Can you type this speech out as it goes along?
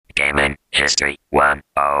History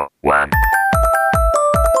 101.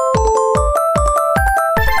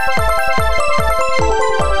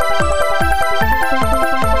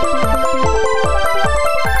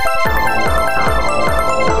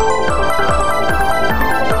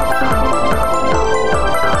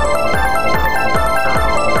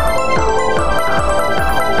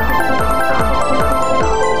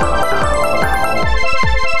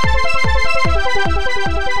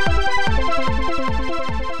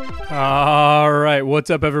 What's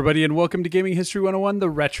up, everybody, and welcome to Gaming History 101, the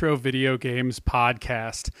Retro Video Games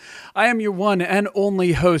Podcast. I am your one and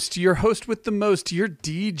only host, your host with the most, your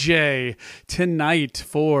DJ, tonight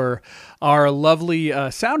for our lovely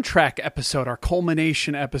soundtrack episode, our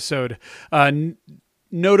culmination episode,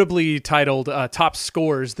 notably titled Top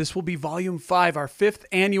Scores. This will be Volume 5, our 5th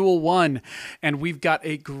annual one, and we've got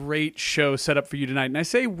a great show set up for you tonight. And I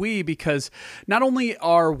say we because not only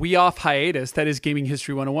are we off hiatus, that is Gaming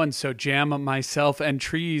History 101, so Jam, myself, and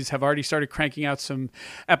Trees have already started cranking out some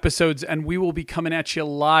episodes, and we will be coming at you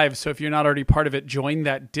live, so if you're not already part of it, join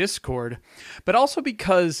that Discord. But also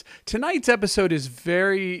because today's episode is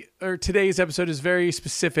very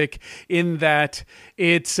specific in that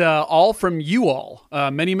it's all from you all.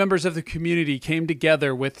 Many members of the community came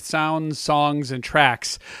together with sounds, songs, and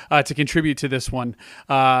tracks to contribute to this one.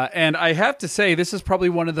 And I have to say, this is probably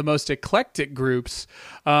one of the most eclectic groups.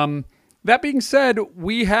 That being said,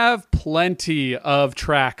 we have plenty of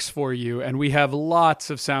tracks for you, and we have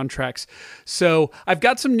lots of soundtracks. So I've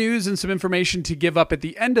got some news and some information to give up at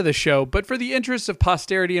the end of the show, but for the interest of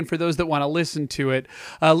posterity and for those that want to listen to it,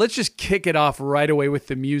 let's just kick it off right away with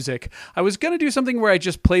the music. I was going to do something where I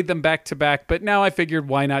just played them back to back, but now I figured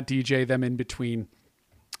why not DJ them in between.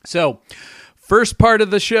 So, first part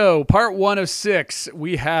of the show, part 1 of 6,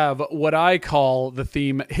 we have what I call the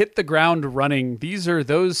theme, Hit the Ground Running. These are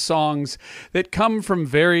those songs that come from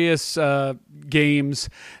various games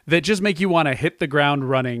that just make you want to hit the ground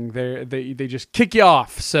running. They just kick you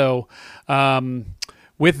off. So,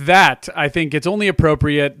 with that, I think it's only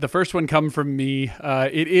appropriate. The first one come from me.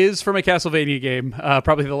 It is from a Castlevania game,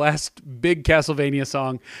 probably the last big Castlevania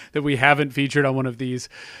song that we haven't featured on one of these.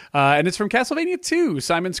 And it's from Castlevania 2,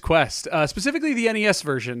 Simon's Quest, specifically the NES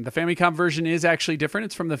version. The Famicom version is actually different.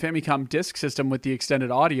 It's from the Famicom disk system with the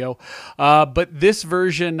extended audio. But this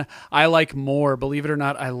version I like more. Believe it or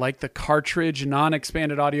not, I like the cartridge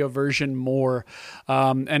non-expanded audio version more.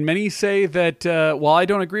 And many say that, while I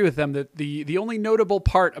don't agree with them, that the only notable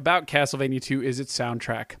part about Castlevania 2 is its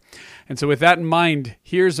soundtrack. And so with that in mind,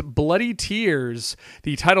 here's Bloody Tears,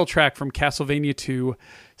 the title track from Castlevania 2,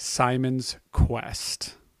 Simon's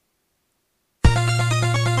Quest.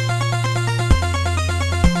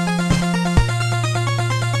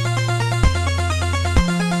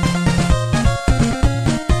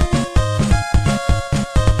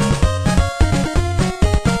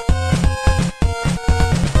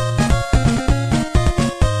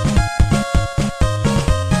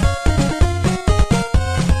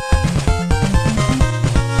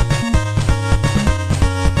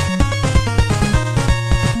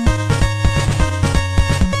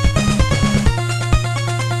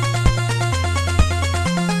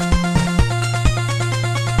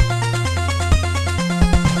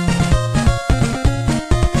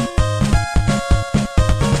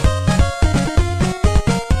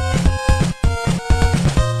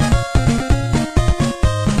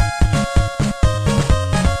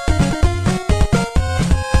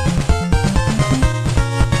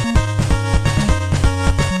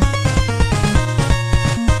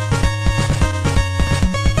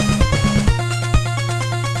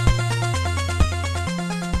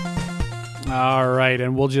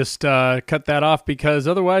 And we'll just cut that off because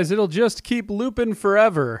otherwise it'll just keep looping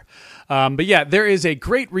forever. But yeah, there is a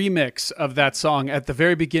great remix of that song at the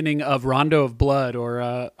very beginning of Rondo of Blood, or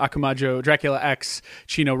Akumajo Dracula X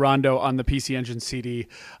Chino Rondo on the PC Engine CD.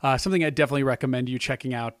 Something I definitely recommend you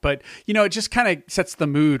checking out. But you know, it just kind of sets the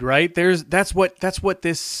mood, right? That's what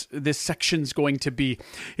this section's going to be.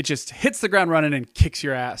 It just hits the ground running and kicks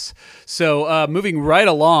your ass. So moving right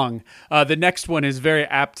along, the next one is very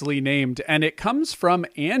aptly named, and it comes from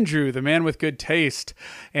Andrew, the man with good taste,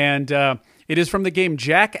 and it is from the game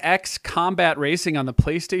Jack X Combat Racing on the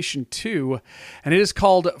PlayStation 2, and it is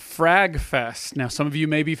called Fragfest. Now, some of you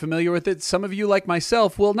may be familiar with it. Some of you, like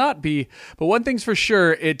myself, will not be. But one thing's for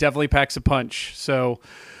sure, it definitely packs a punch. So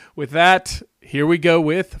with that, here we go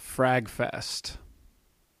with Fragfest.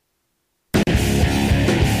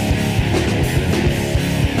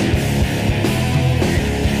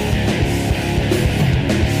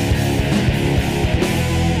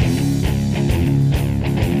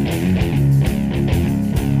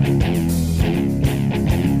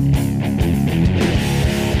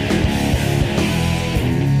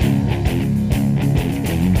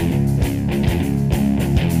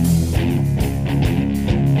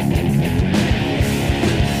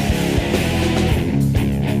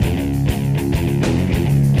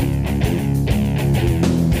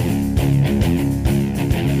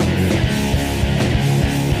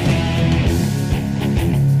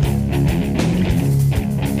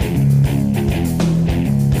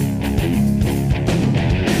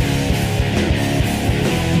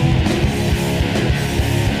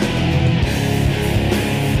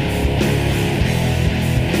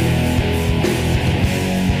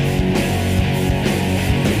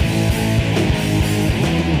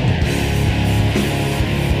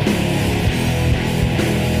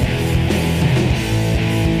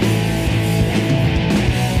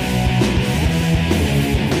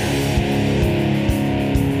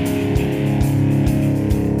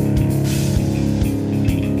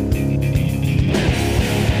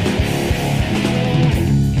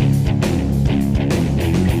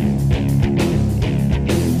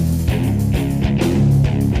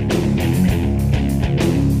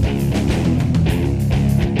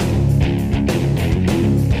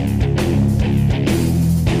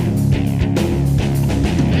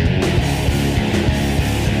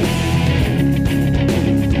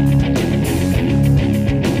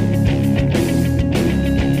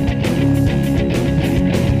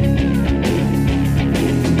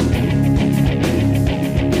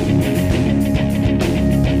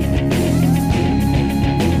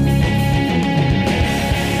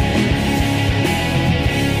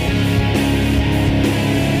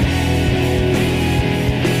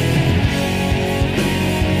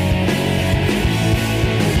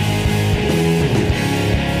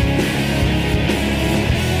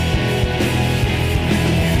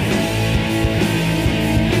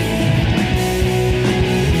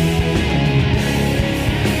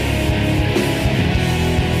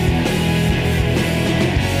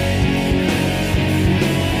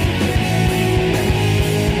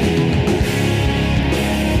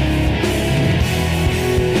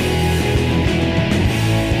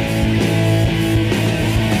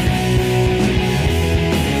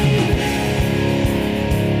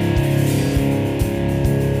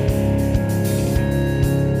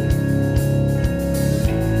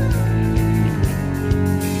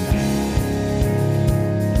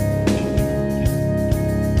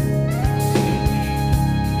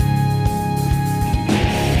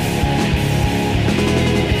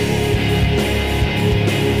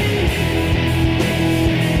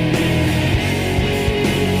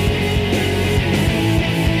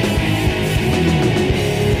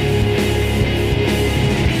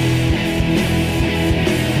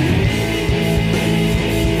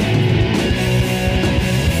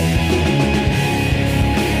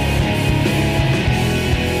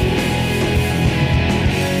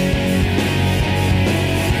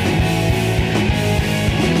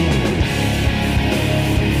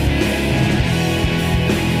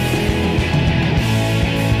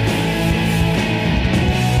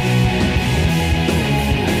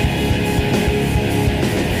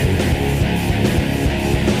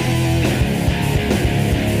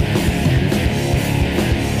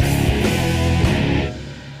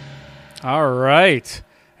 right.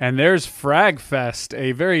 And there's Fragfest,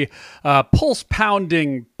 a very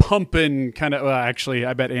pulse-pounding, pumping kind of... actually,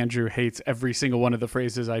 I bet Andrew hates every single one of the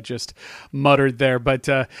phrases I just muttered there. But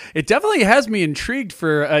it definitely has me intrigued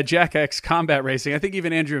for Jack X Combat Racing. I think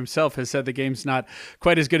even Andrew himself has said the game's not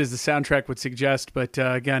quite as good as the soundtrack would suggest. But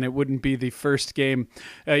again, it wouldn't be the first game,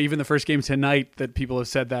 even the first game tonight, that people have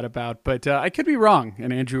said that about. But I could be wrong,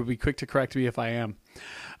 and Andrew will be quick to correct me if I am.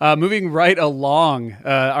 Moving right along,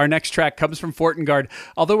 our next track comes from Fortengard.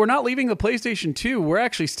 Although we're not leaving the PlayStation 2, we're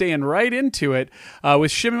actually staying right into it with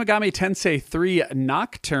Shin Megami Tensei 3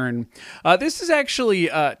 Nocturne. This is actually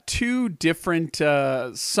two different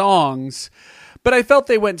songs, but I felt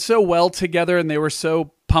they went so well together and they were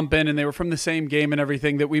so pumping and they were from the same game and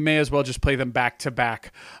everything that we may as well just play them back to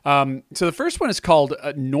back. So the first one is called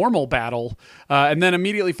Normal Battle, and then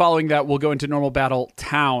immediately following that we'll go into Normal Battle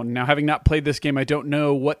Town. Now, having not played this game, I don't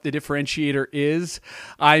know what the differentiator is.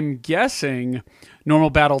 I'm guessing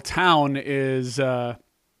Normal Battle Town is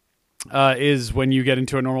when you get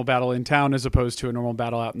into a normal battle in town as opposed to a normal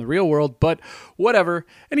battle out in the real world, but whatever.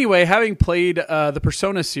 Anyway, having played the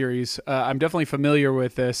Persona series, I'm definitely familiar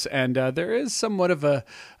with this, and there is somewhat of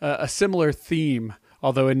a similar theme,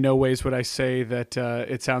 although in no ways would I say that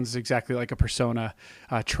it sounds exactly like a Persona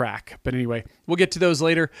track. But anyway, we'll get to those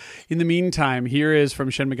later. In the meantime, here is from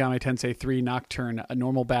Shin Megami Tensei 3 Nocturne, a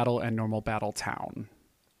Normal Battle and Normal Battle Town.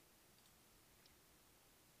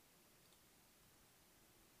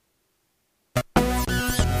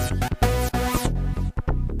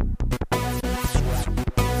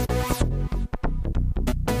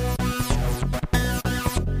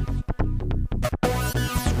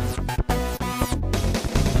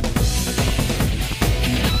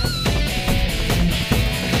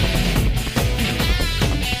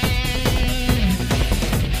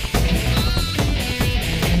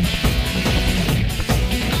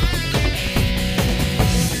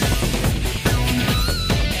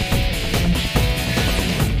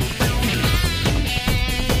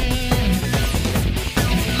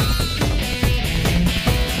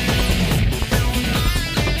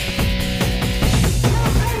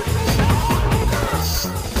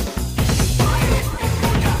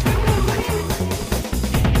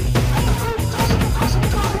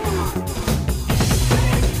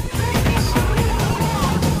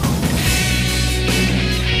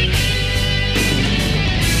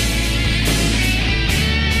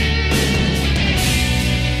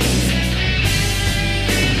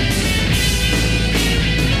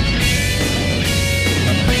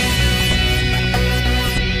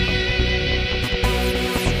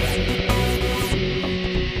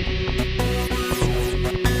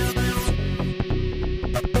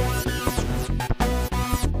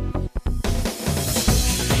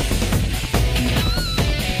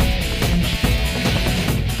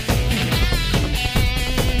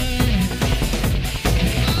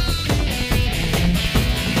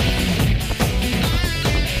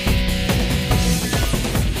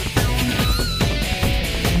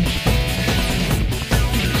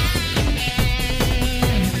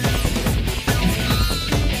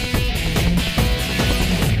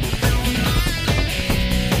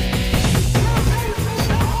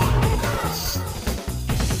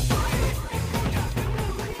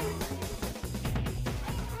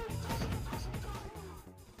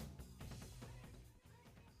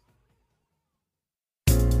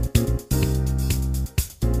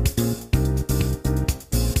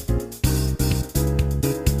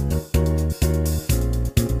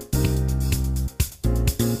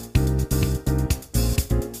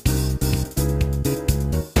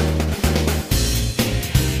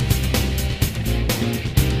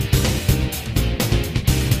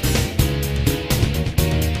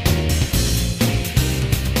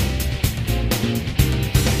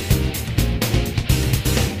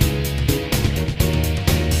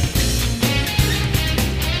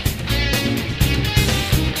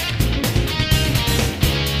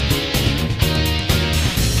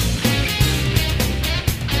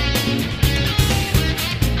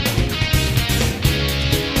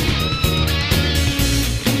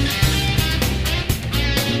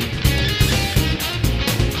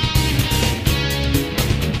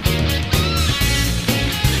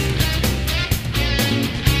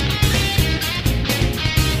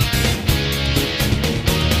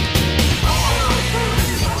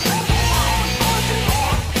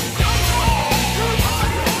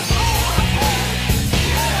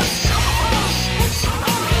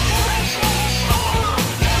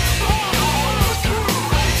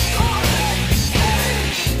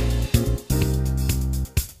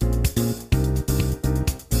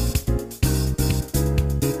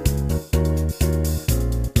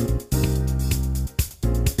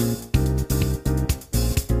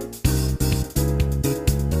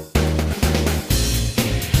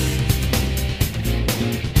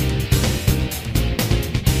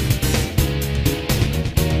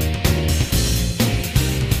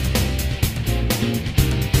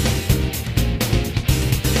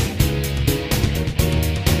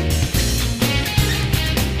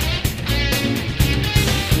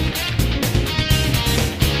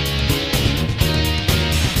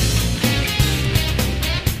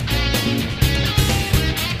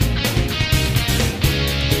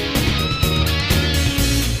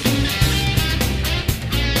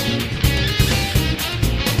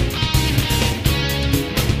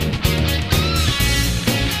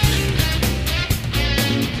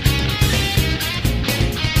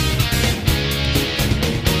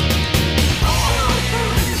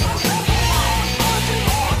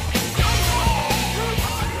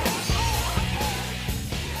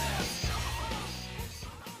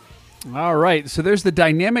 All right, so there's the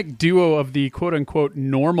dynamic duo of the quote-unquote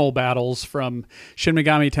normal battles from Shin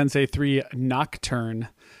Megami Tensei 3 Nocturne.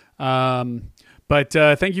 But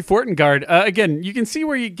thank you, Fortengard. Again, you can see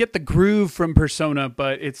where you get the groove from Persona,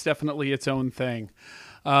 but it's definitely its own thing.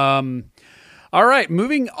 All right,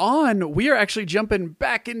 moving on, we are actually jumping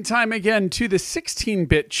back in time again to the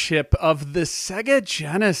 16-bit chip of the Sega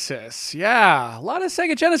Genesis. Yeah, a lot of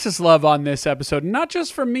Sega Genesis love on this episode, not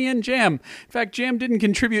just from me and Jam. In fact, Jam didn't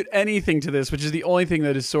contribute anything to this, which is the only thing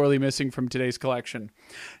that is sorely missing from today's collection.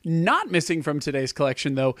 Not missing from today's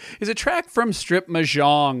collection, though, is a track from Strip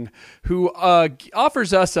Mahjong, who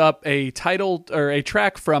offers us up a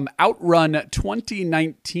track from Outrun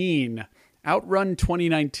 2019. Outrun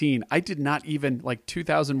 2019. I did not even,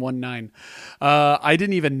 2001-9. I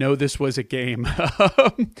didn't even know this was a game.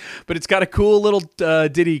 But it's got a cool little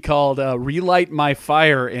ditty called Relight My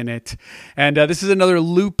Fire in it. And this is another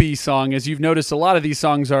loopy song. As you've noticed, a lot of these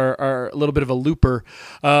songs are a little bit of a looper.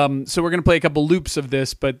 So we're going to play a couple loops of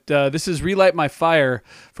this. But this is Relight My Fire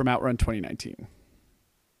from Outrun 2019.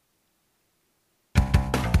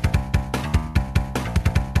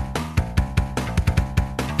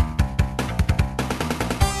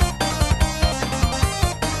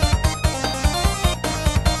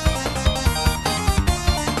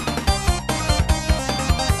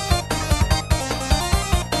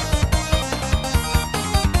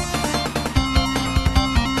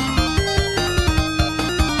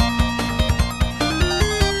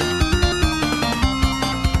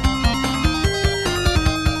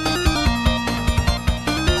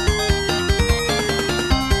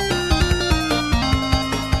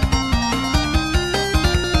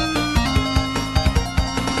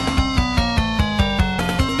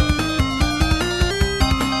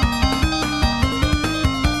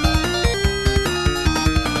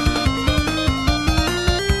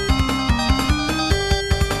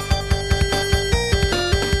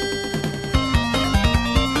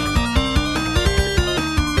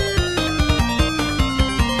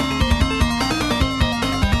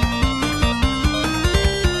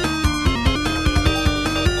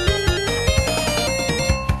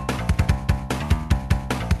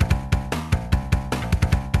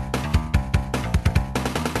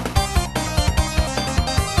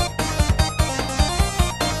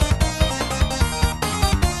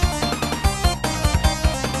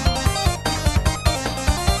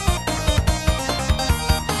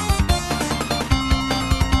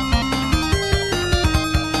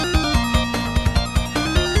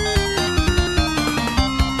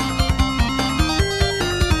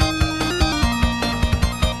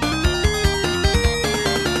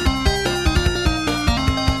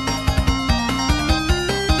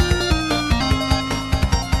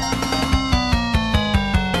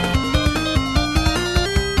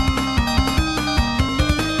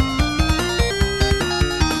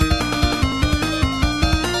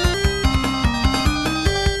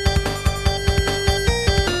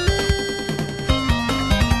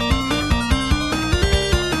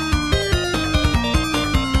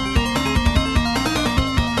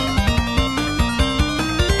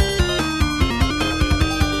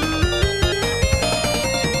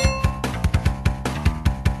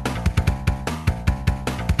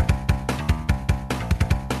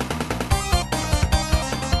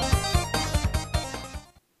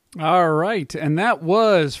 All right, and that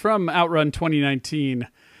was from Outrun 2019,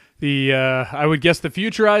 the I would guess the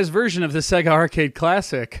futurized version of the Sega arcade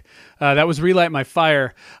classic. That was Relight My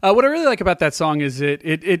Fire. What I really like about that song is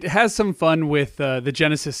it has some fun with the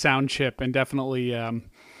Genesis sound chip, and definitely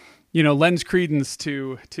lends credence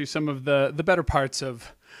to some of the better parts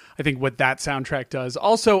of, I think, what that soundtrack does.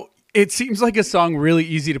 Also, it seems like a song really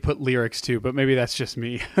easy to put lyrics to, but maybe that's just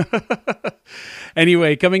me.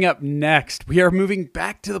 Anyway, coming up next, we are moving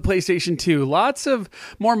back to the PlayStation 2. Lots of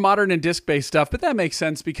more modern and disc-based stuff, but that makes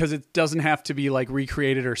sense because it doesn't have to be like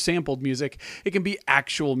recreated or sampled music. It can be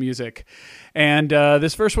actual music. And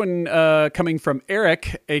this first one coming from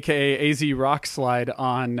Eric, aka AZ Rockslide,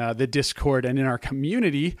 on the Discord and in our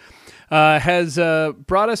community, has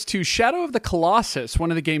brought us to Shadow of the Colossus,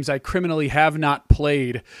 one of the games I criminally have not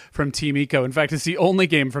played from Team Ico. In fact, it's the only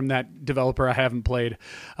game from that developer I haven't played.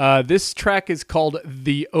 This track is called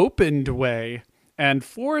The Opened Way, and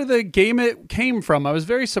for the game it came from, I was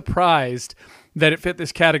very surprised that it fit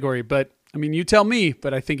this category, but I mean, you tell me,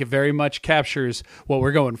 but I think it very much captures what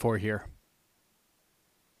we're going for here.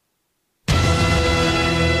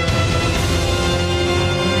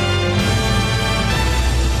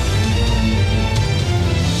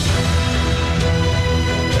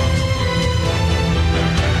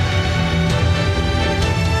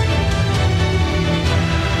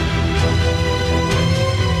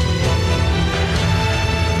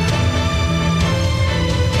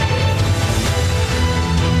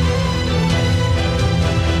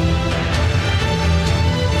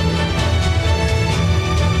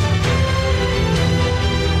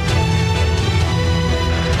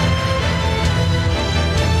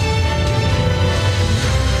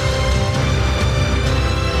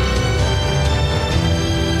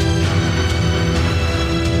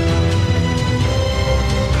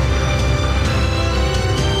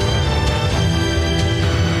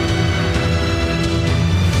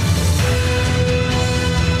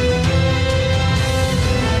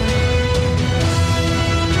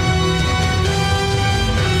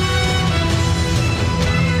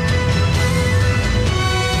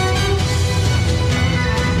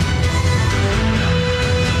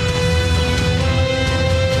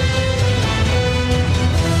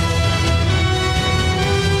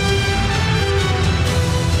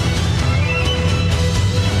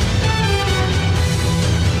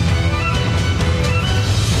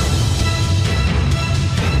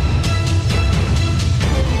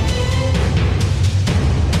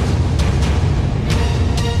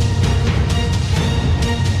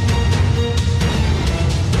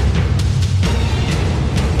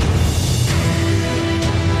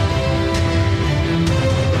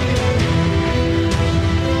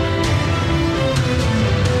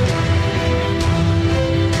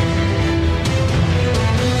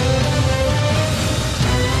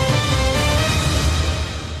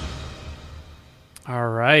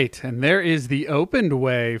 right, and there is the Opened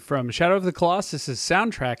Way from Shadow of the Colossus'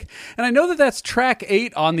 soundtrack. And I know that that's track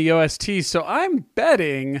 8 on the OST, so I'm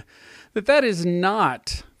betting that that is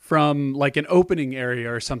not from like an opening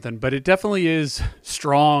area or something, but it definitely is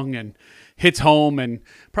strong and hits home and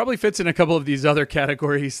probably fits in a couple of these other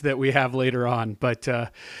categories that we have later on. But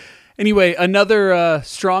anyway, another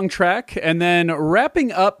strong track. And then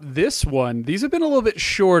wrapping up this one, these have been a little bit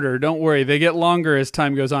shorter. Don't worry, they get longer as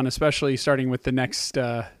time goes on, especially starting with the next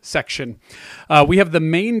section. We have the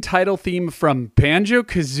main title theme from Banjo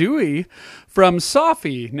Kazooie from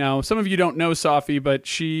Sophie. Now, some of you don't know Sophie, but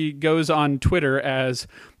she goes on Twitter as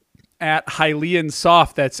at Hylian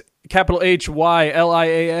Soft. That's capital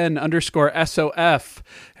HYLIAN_SOF.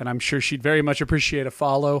 And I'm sure she'd very much appreciate a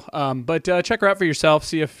follow. But check her out for yourself.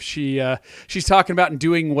 See if she's talking about and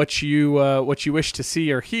doing what you wish to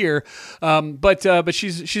see or hear. But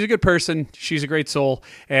she's a good person. She's a great soul,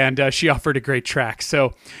 and she offered a great track.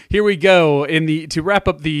 So here we go. To wrap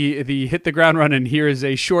up the hit the ground running. Here is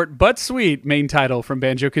a short but sweet main title from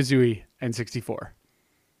Banjo Kazooie N64.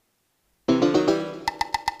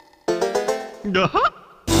 Uh-huh.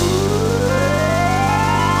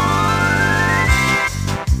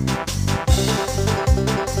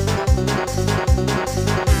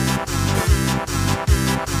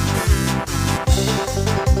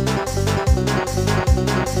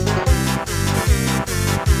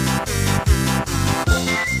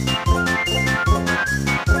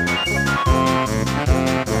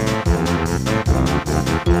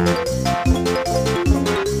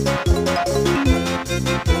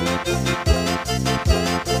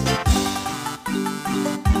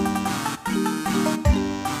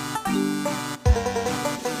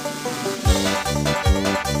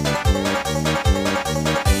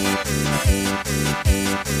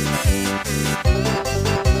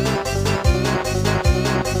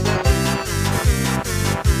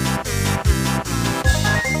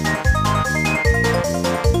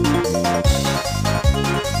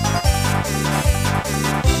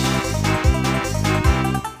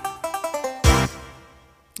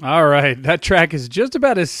 All right, that track is just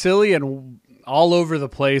about as silly and all over the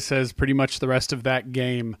place as pretty much the rest of that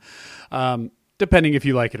game, depending if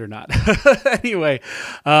you like it or not. Anyway,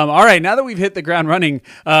 all right, now that we've hit the ground running,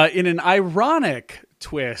 in an ironic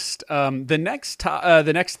twist, the next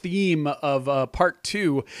theme of part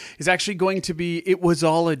 2 is actually going to be It Was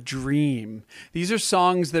All a Dream. These are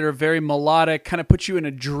songs that are very melodic, kind of put you in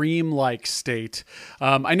a dream-like state.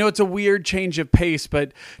 I know it's a weird change of pace,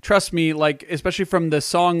 but trust me, like especially from the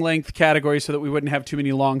song length category, so that we wouldn't have too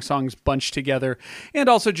many long songs bunched together, and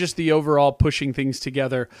also just the overall pushing things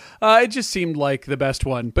together, it just seemed like the best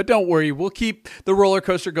one. But don't worry, we'll keep the roller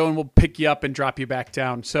coaster going. We'll pick you up and drop you back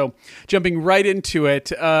down. So jumping right into it,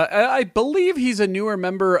 I believe he's a newer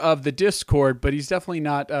member of the Discord, but he's definitely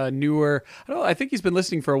not newer. I think he's been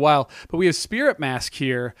listening for a while. But we have Spirit Mask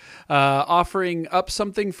here, offering up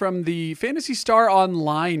something from the Phantasy Star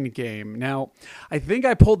Online game. Now, I think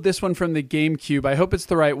I pulled this one from the GameCube. I hope it's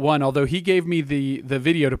the right one, although he gave me the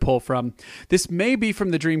video to pull from. This may be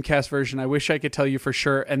from the Dreamcast version. I wish I could tell you for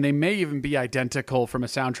sure, and they may even be identical from a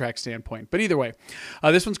soundtrack standpoint. But either way,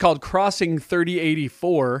 this one's called Crossing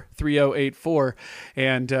 3084,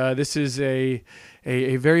 and this is a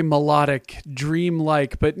very melodic,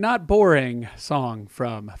 dreamlike, but not boring song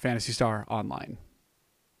from Phantasy Star Online.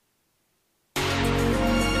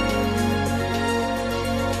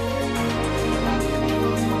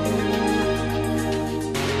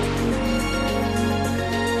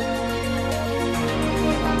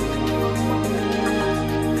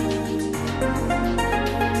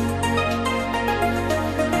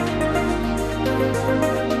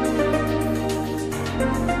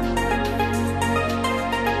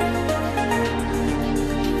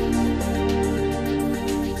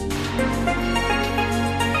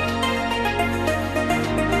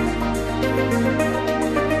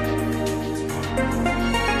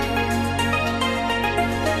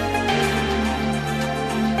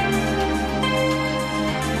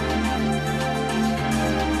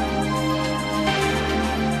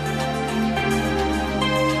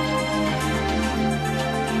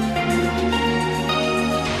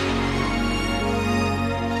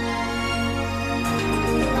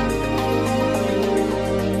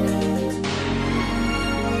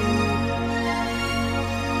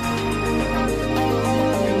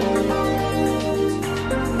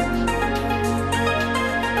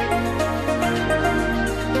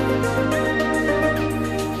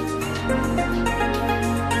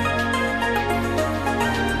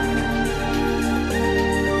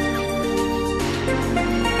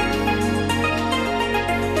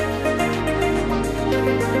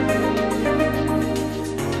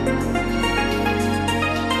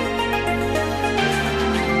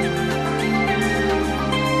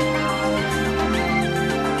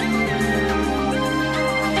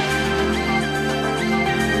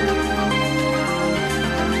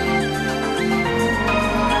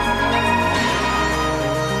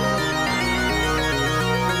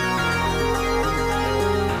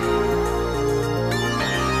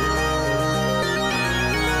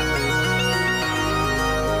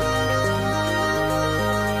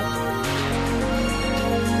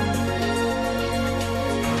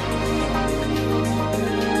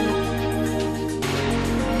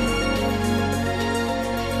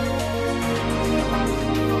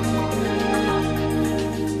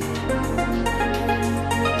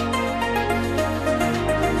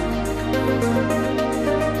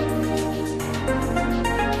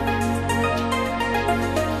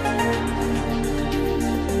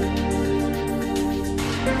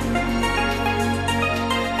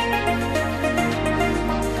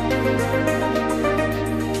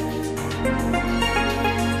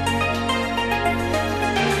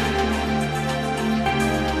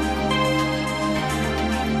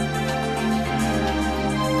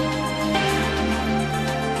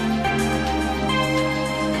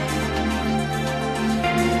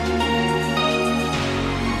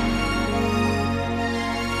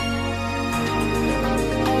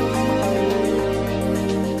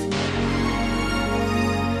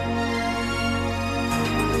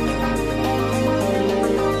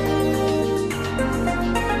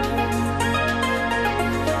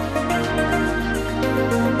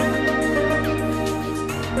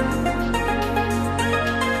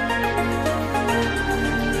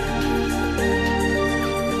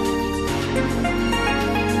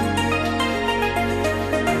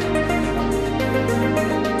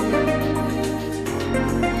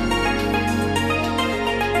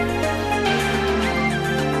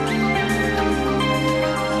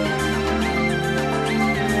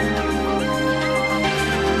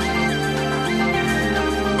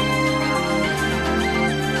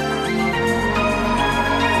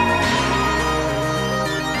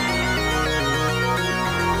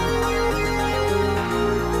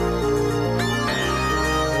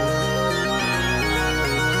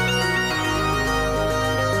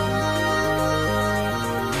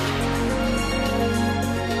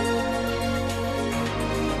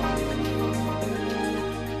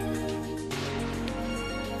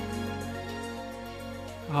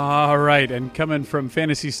 right, and coming from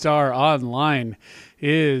Phantasy Star Online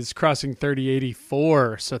is Crossing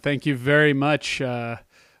 3084. So thank you very much,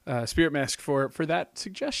 Spirit Mask, for that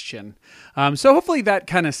suggestion. So hopefully that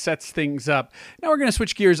kind of sets things up. Now we're going to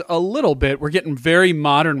switch gears a little bit. We're getting very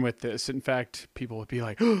modern with this. In fact, people would be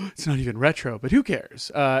like, oh, it's not even retro, but who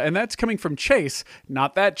cares? And that's coming from Chase,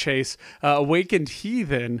 not that Chase, Awakened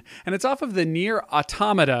Heathen. And it's off of the Nier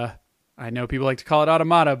Automata. I know people like to call it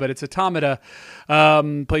Automata, but it's Automata,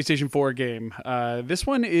 PlayStation 4 game. This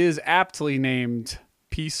one is aptly named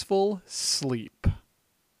Peaceful Sleep.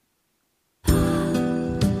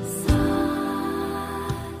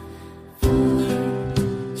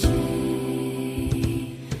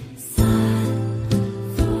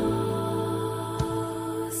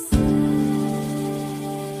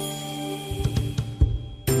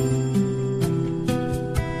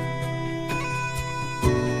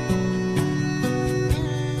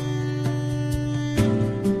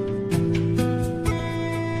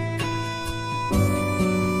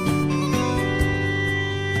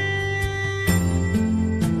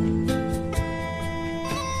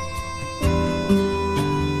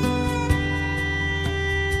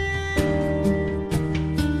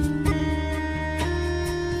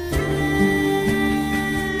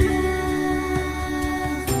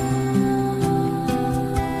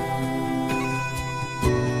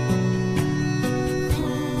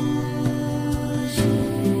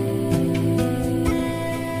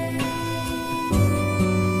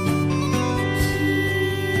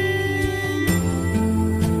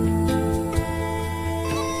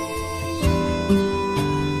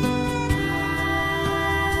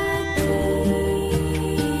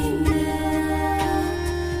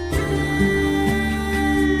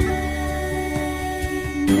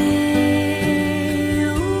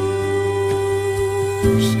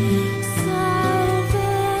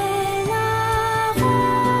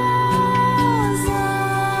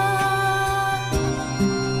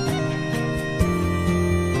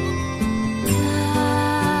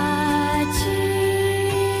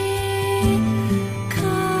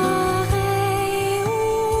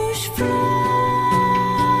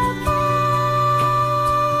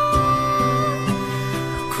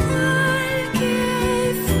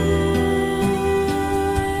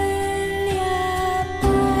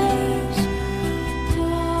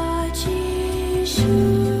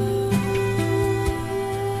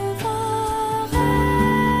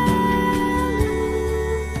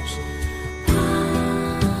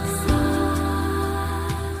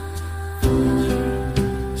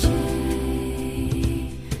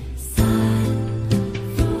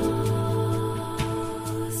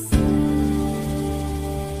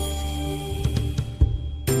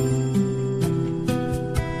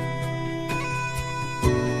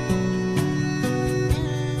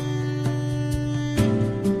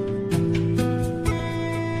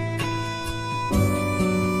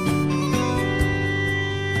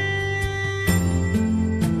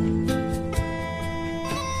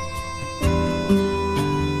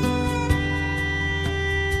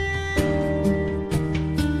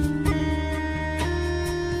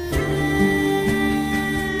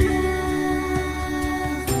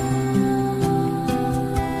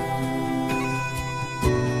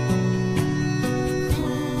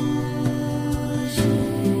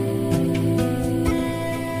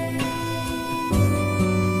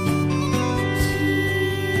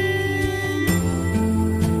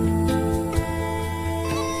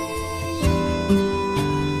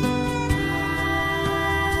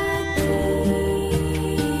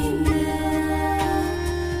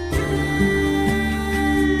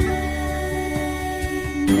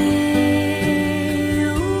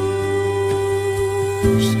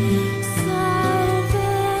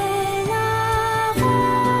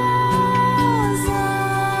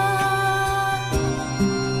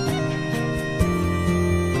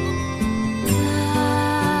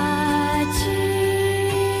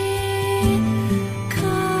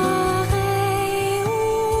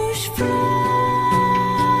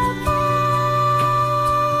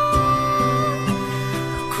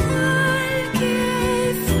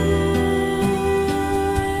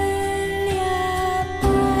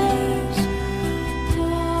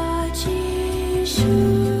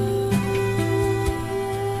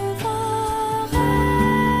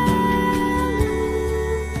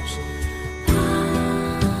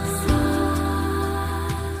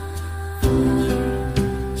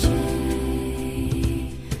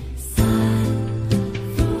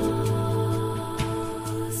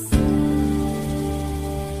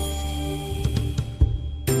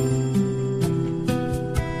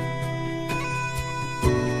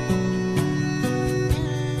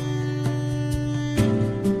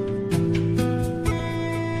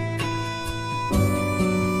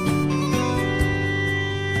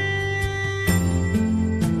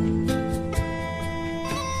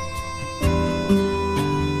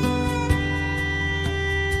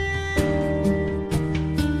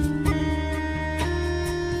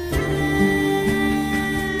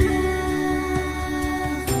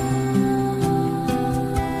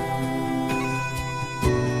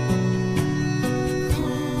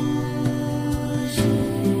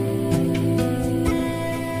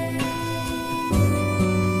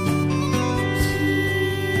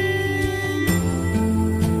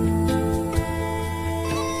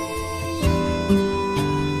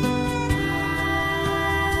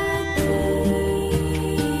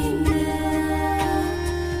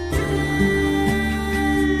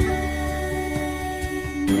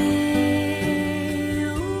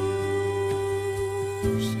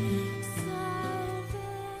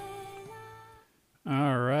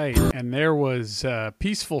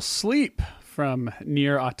 Peaceful Sleep from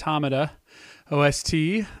Nier Automata OST.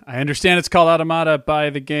 I understand it's called Automata by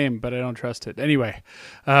the game, but I don't trust it. Anyway,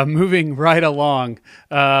 moving right along.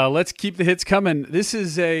 Let's keep the hits coming. This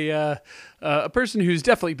is a person who's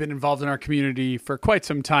definitely been involved in our community for quite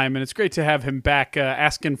some time, and it's great to have him back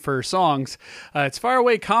asking for songs. It's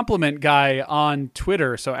Faraway Compliment Guy on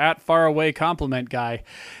Twitter, so at Faraway Compliment Guy.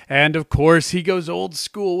 And of course, he goes old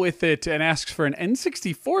school with it and asks for an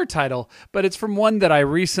N64 title, but it's from one that I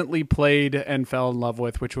recently played and fell in love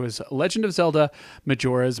with, which was Legend of Zelda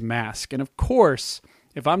Majora's Mask. And of course,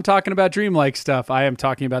 if I'm talking about dreamlike stuff, I am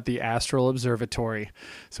talking about the Astral Observatory.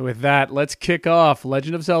 So with that, let's kick off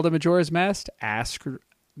Legend of Zelda Majora's Mask, Astral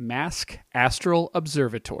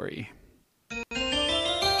Observatory.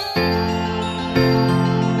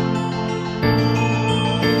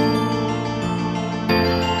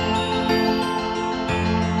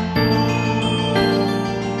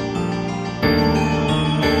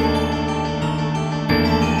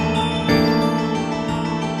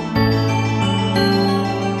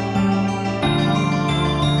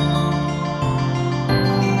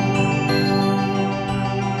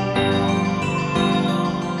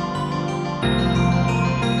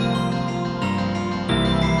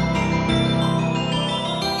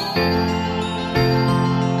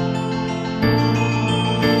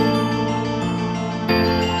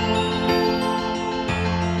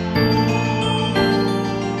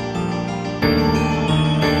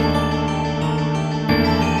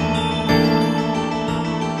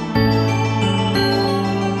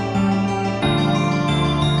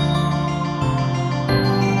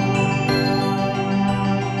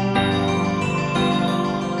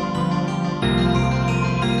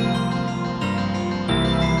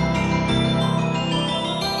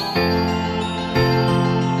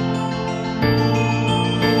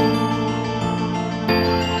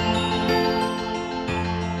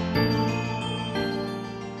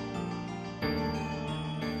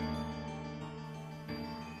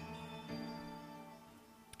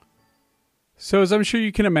 So as I'm sure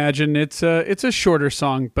you can imagine, it's a shorter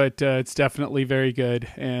song, but it's definitely very good.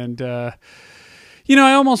 And I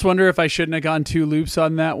almost wonder if I shouldn't have gone 2 loops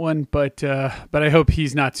on that one, but I hope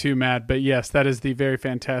he's not too mad. But yes, that is the very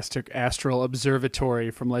fantastic Astral Observatory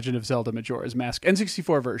from Legend of Zelda Majora's Mask,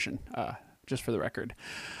 N64 version, just for the record.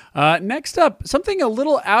 Next up, something a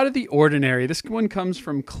little out of the ordinary. This one comes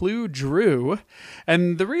from Clue Drew.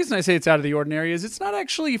 And the reason I say it's out of the ordinary is it's not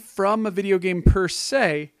actually from a video game per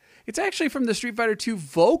se. It's actually from the Street Fighter II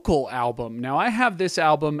vocal album. Now, I have this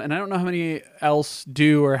album, and I don't know how many else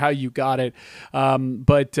do or how you got it,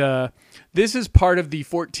 but this is part of the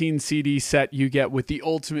 14 CD set you get with the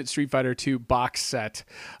Ultimate Street Fighter II box set.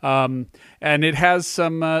 And it has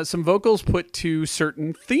some vocals put to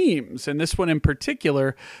certain themes, and this one in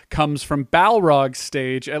particular comes from Balrog's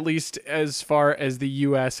stage, at least as far as the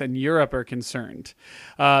US and Europe are concerned.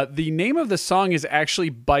 The name of the song is actually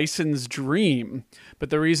Bison's Dream,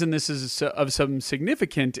 but the reason this is of some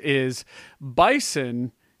significance is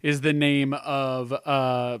Bison is the name of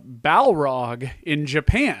Balrog in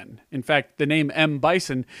Japan. In fact, the name M.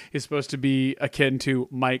 Bison is supposed to be akin to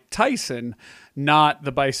Mike Tyson, not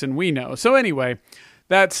the Bison we know. So anyway,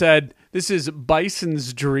 that said, this is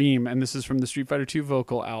Bison's Dream, and this is from the Street Fighter II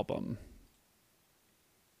vocal album.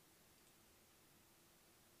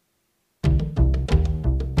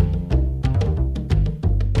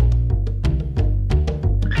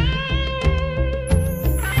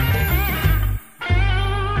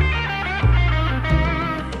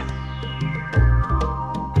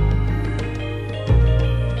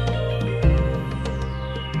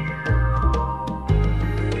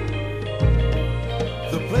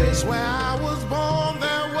 Where I was born,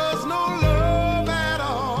 there was no love at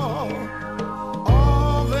all.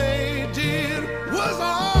 All they did was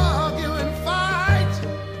argue and fight.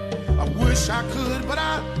 I wish I could, but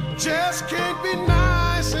I just can't be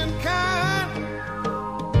nice and kind.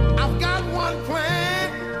 I've got one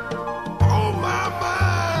plan on my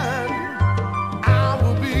mind. I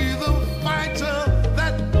will be the fighter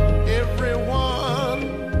that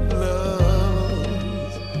everyone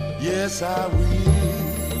loves. Yes, I will.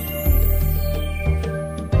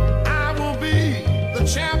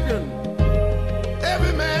 Champion,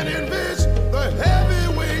 every man envies the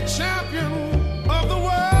heavyweight champion of the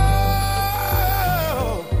world.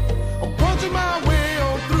 I'm punching my way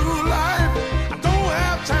on through life. I don't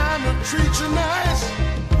have time to treat you nice.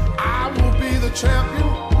 I will be the champion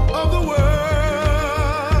of the world.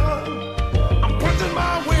 I'm punching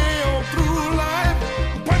my way on through life.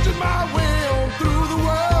 I'm punching my way on through the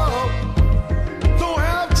world. Don't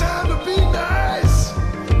have time to be nice.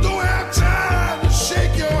 Don't have time to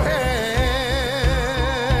shake your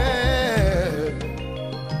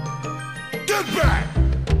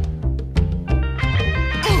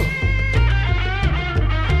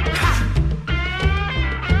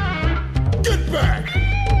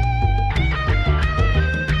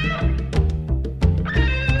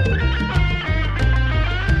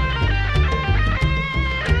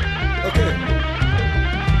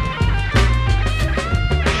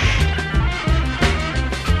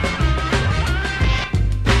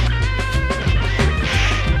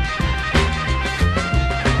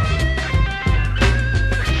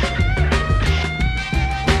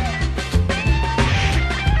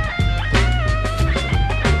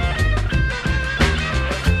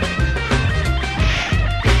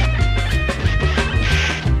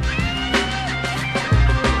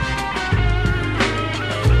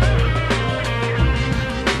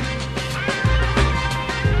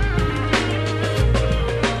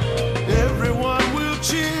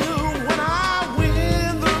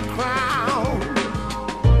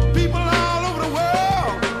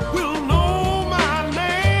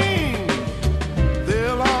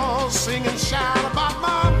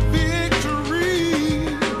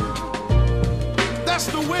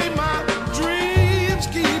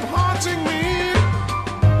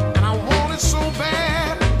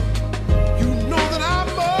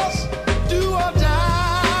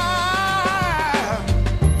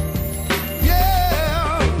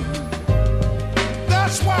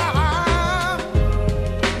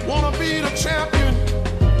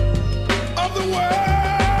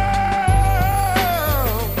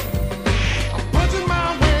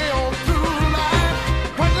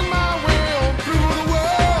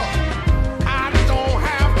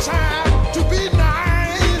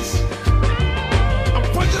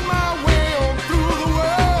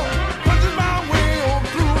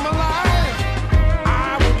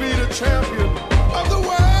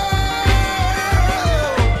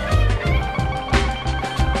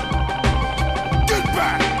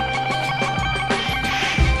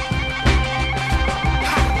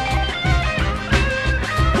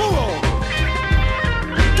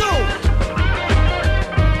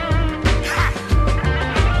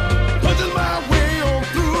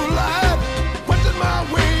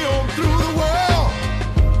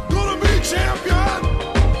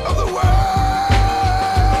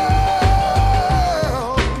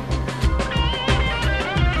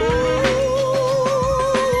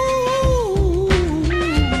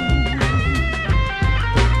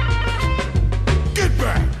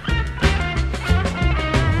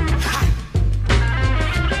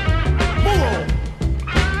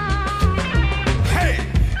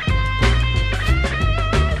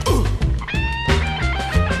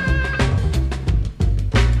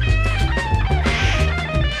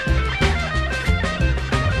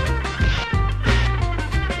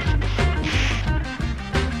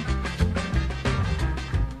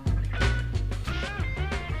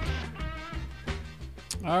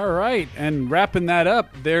All right, and wrapping that up,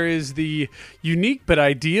 there is the unique but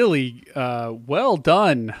ideally well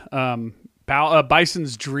done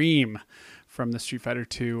Bison's Dream from the Street Fighter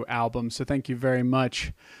II album. So thank you very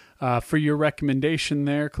much for your recommendation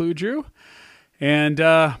there, Clue Drew. And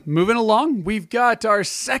moving along, we've got our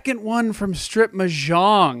second one from Strip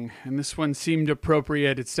Mahjong, and this one seemed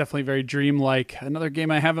appropriate. It's definitely very dreamlike. Another game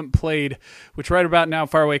I haven't played, which right about now,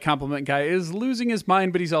 Faraway Compliment Guy is losing his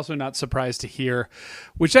mind, but he's also not surprised to hear,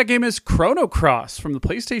 which that game is Chrono Cross from the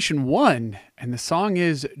PlayStation 1, and the song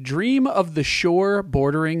is Dream of the Shore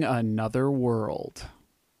Bordering Another World.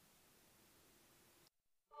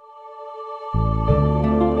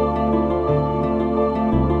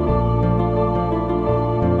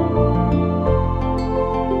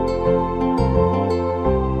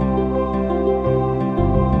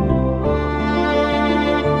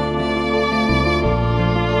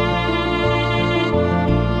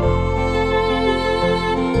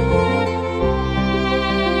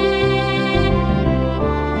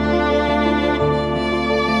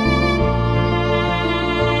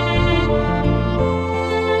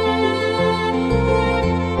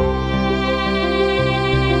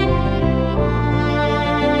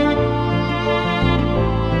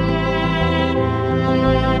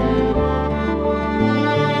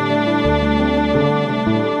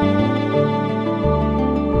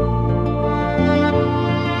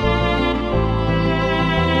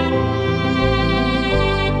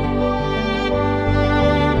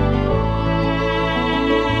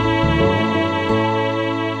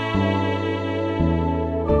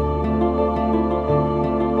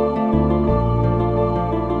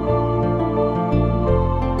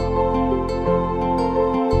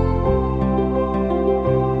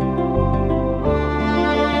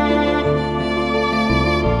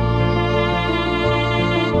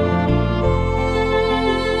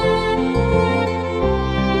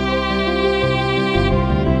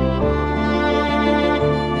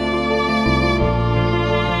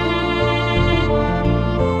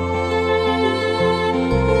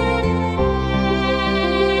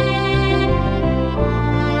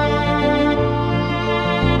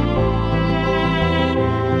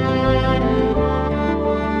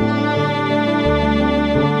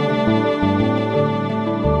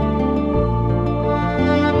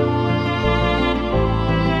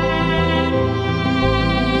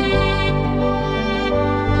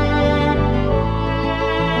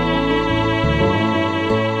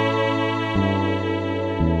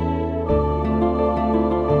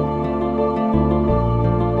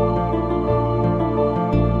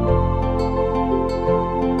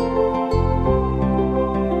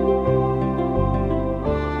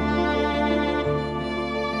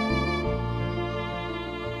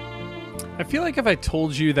 I feel like if I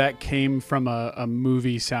told you that came from a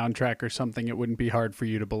movie soundtrack or something, it wouldn't be hard for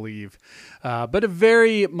you to believe. But a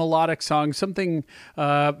very melodic song, something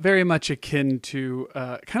very much akin to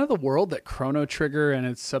kind of the world that Chrono Trigger and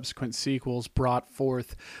its subsequent sequels brought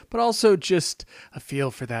forth, but also just a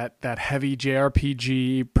feel for that heavy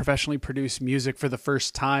JRPG, professionally produced music for the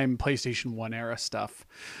first time, PlayStation 1 era stuff.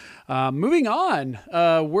 Moving on,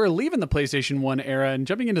 we're leaving the PlayStation 1 era and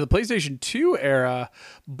jumping into the PlayStation 2 era,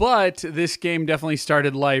 but this game definitely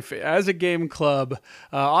started life as a game club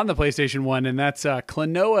on the PlayStation 1, and that's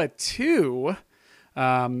Klonoa 2.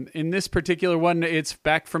 In this particular one, it's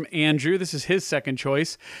back from Andrew. This is his second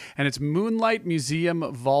choice, and it's Moonlight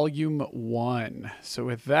Museum Volume 1. So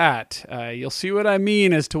with that, you'll see what I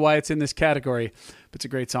mean as to why it's in this category, but it's a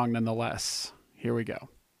great song nonetheless. Here we go.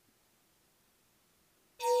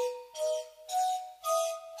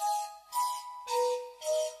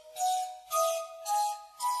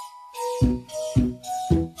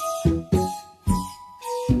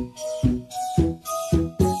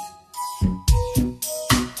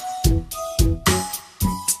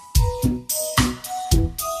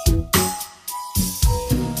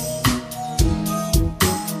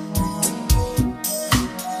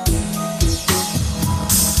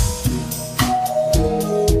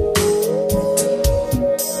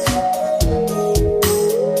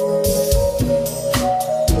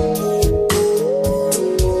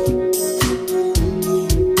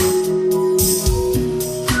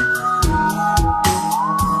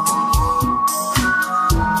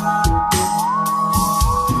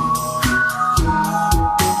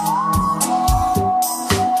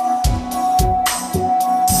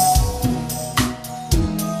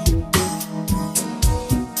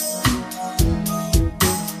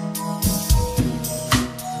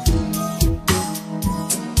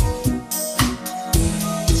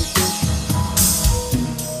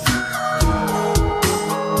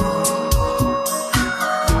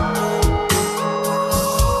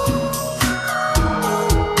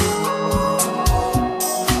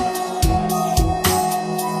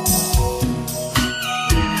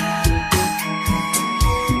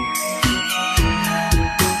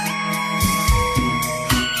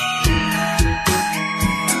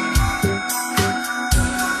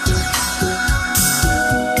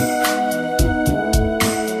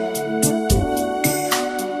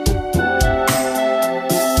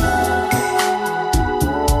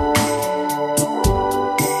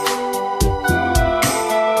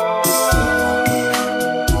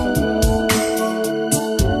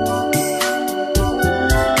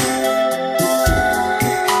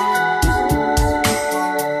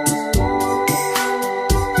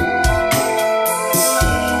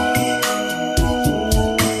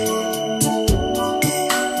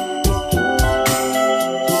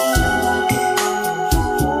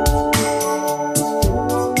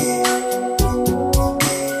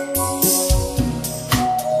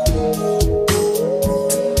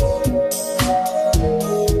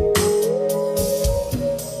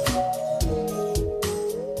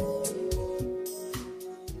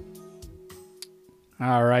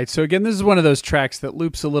 All right. So again, this is one of those tracks that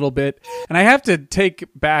loops a little bit, and I have to take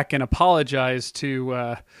back and apologize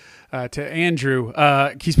to Andrew.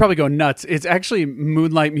 He's probably going nuts. It's actually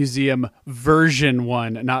Moonlight Museum version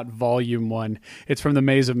 1, not volume 1. It's from the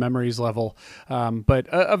Maze of Memories level, but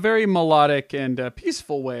a very melodic and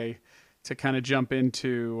peaceful way to kind of jump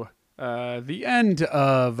into the end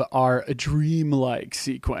of our dreamlike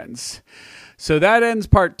sequence. So that ends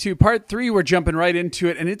part 2. Part 3, we're jumping right into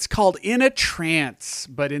it, and it's called In a Trance.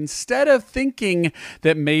 But instead of thinking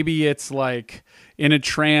that maybe it's like in a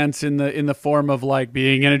trance in the form of like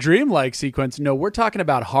being in a dreamlike sequence, no, we're talking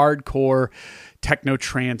about hardcore techno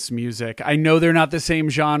trance music. I know they're not the same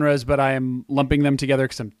genres, but I am lumping them together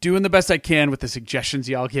because I'm doing the best I can with the suggestions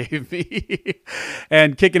y'all gave me.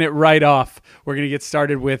 And kicking it right off, we're going to get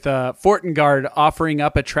started with Fortengard offering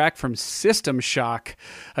up a track from System Shock,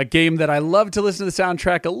 a game that I love to listen to the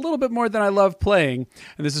soundtrack a little bit more than I love playing.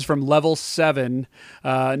 And this is from Level 7,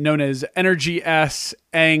 known as Energy S,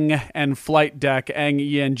 Eng, and Flight Deck, Eng,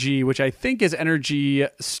 ENG, which I think is Energy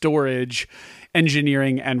Storage,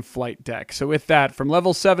 Engineering, and Flight Deck. So with that, from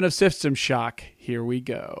Level 7 of System Shock, here we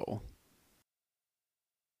go.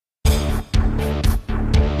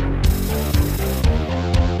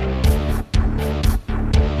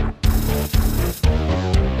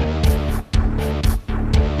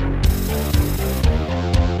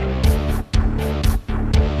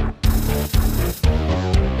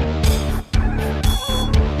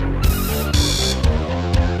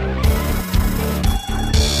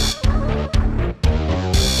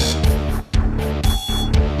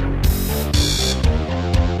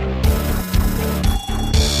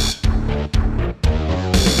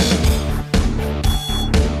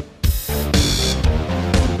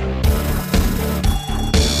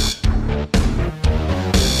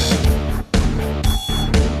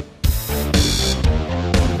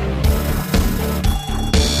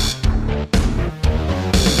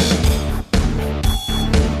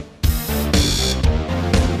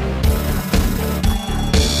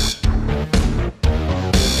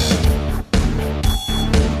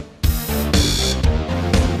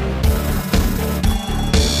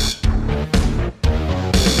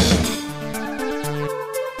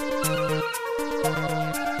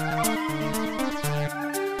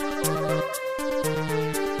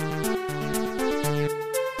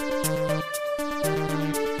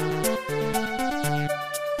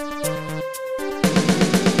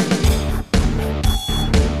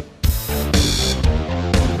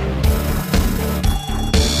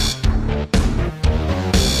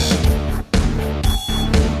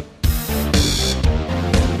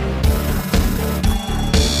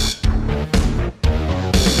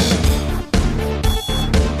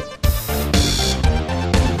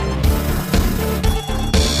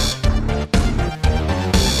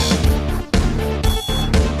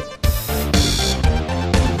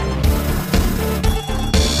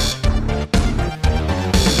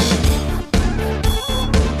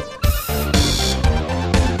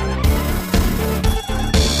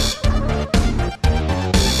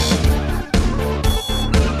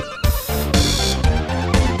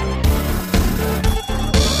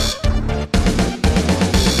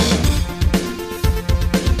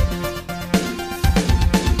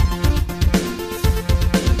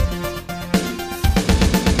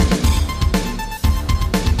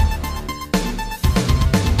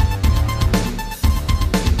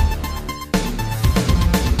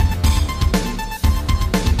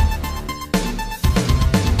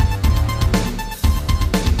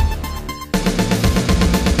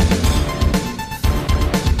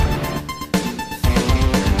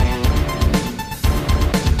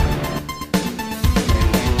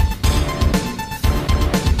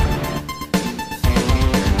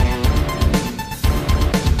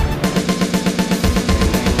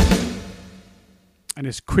 And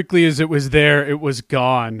as quickly as it was there, it was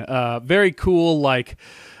gone. Very cool, like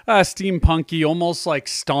steampunky, almost like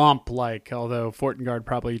stomp-like, although Fortengard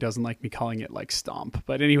probably doesn't like me calling it like stomp.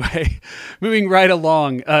 But anyway, moving right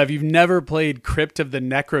along, if you've never played Crypt of the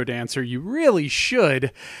Necrodancer, you really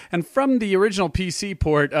should. And from the original PC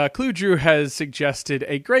port, Clue Drew has suggested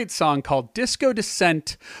a great song called Disco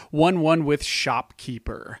Descent 1-1 with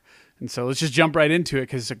Shopkeeper. And so let's just jump right into it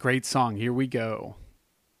because it's a great song. Here we go.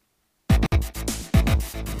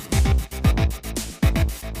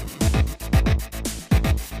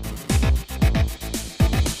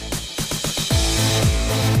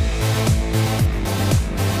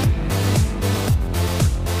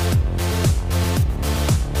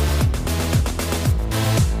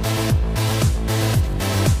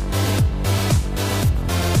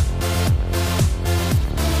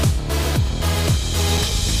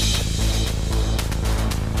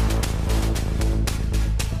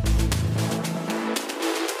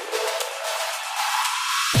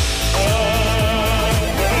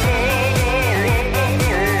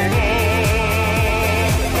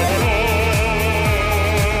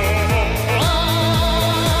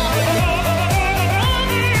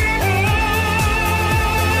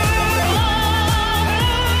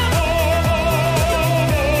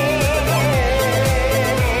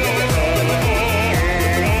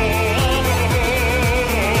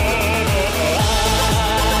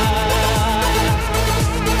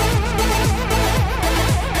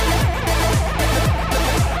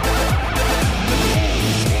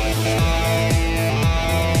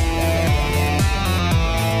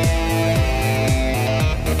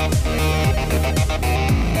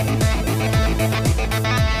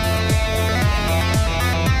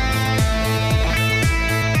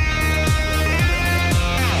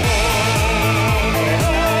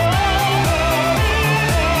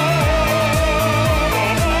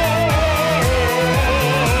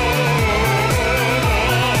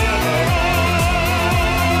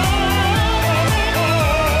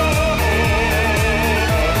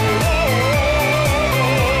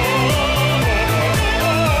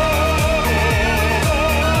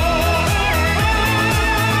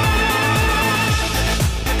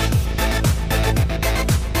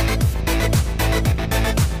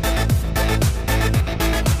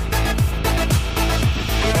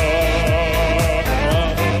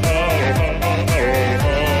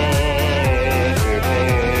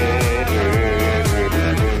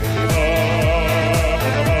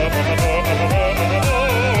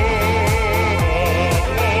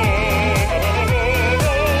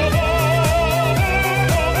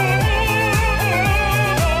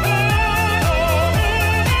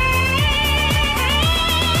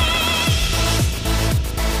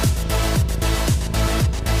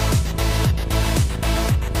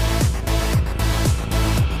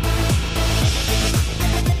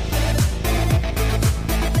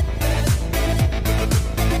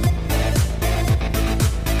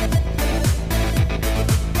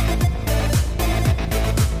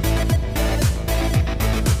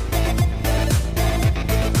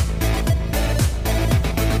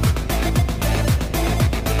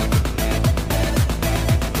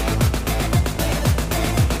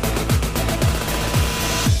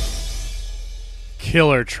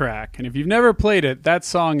 killer track. And if you've never played it,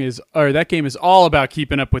 that game is all about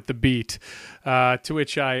keeping up with the beat, to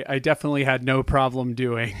which I definitely had no problem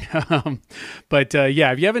doing. But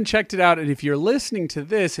if you haven't checked it out, and if you're listening to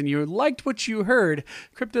this and you liked what you heard,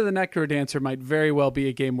 Crypt of the Necrodancer might very well be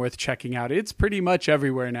a game worth checking out. It's pretty much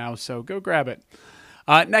everywhere now, so go grab it.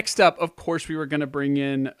 Next up, of course, we were going to bring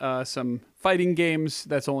in some fighting games.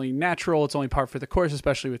 That's only natural. It's only par for the course,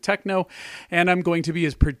 especially with techno. And I'm going to be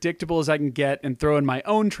as predictable as I can get and throw in my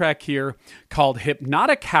own track here called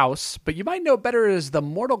Hypnotic House, but you might know better as the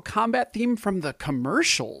Mortal Kombat theme from the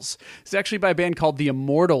commercials. It's actually by a band called The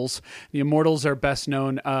Immortals. The Immortals are best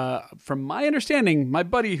known, from my understanding, my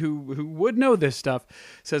buddy who would know this stuff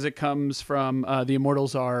says it comes from, The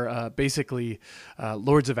Immortals are basically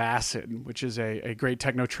Lords of Acid, which is a great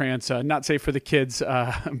techno trance, not safe for the kids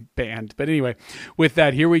band. But anyway, with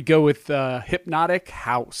that, here we go with Hypnotic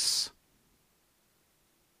House.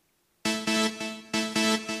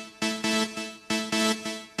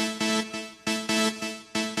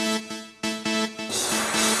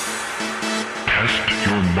 Test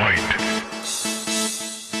your might.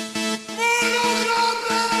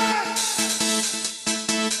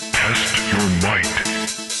 Test your might.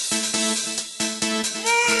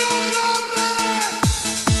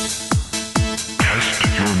 Test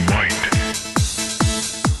your might.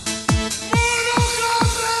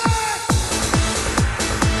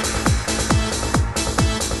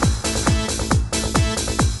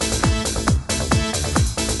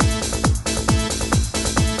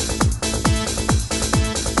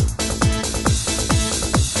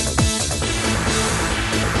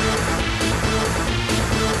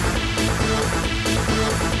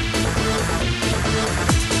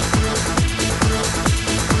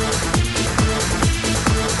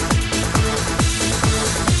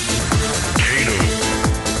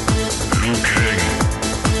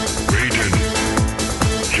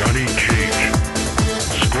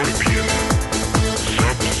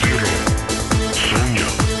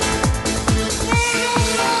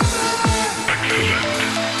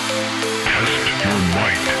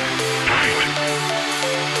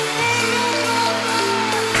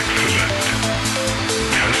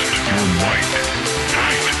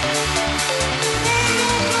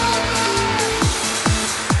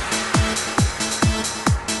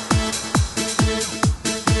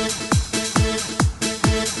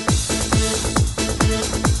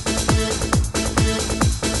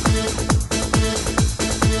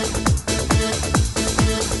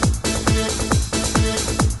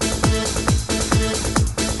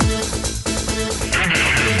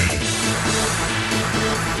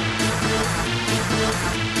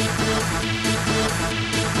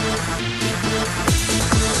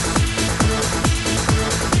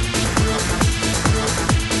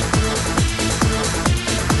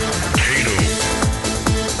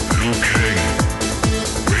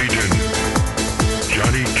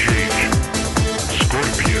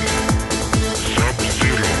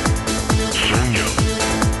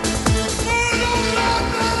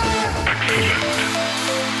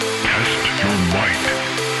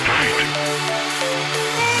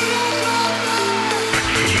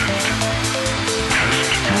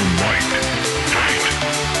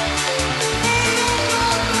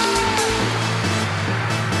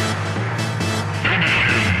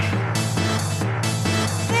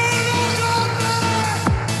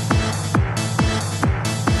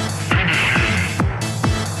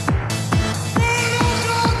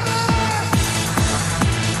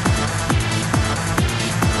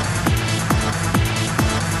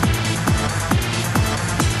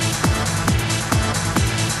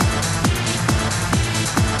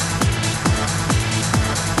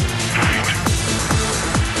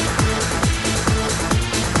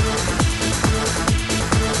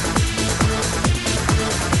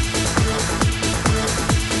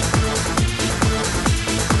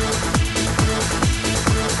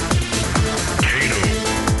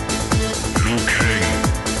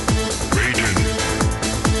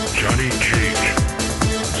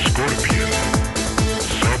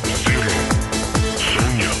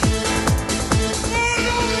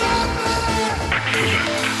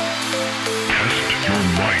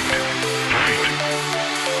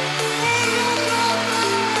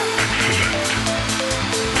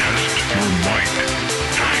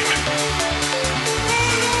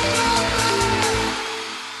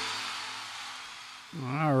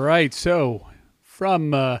 right, so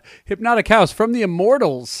from Hypnotic House, from the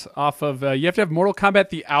Immortals, off of, you have to have Mortal Kombat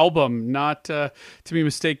the album, not to be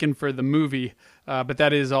mistaken for the movie, but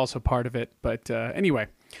that is also part of it. But anyway,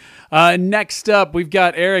 next up, we've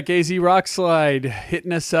got Eric AZ Rockslide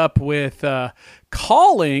hitting us up with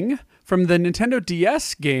Calling from the Nintendo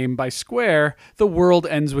DS game by Square, The World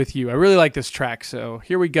Ends With You. I really like this track, so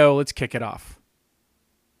here we go. Let's kick it off.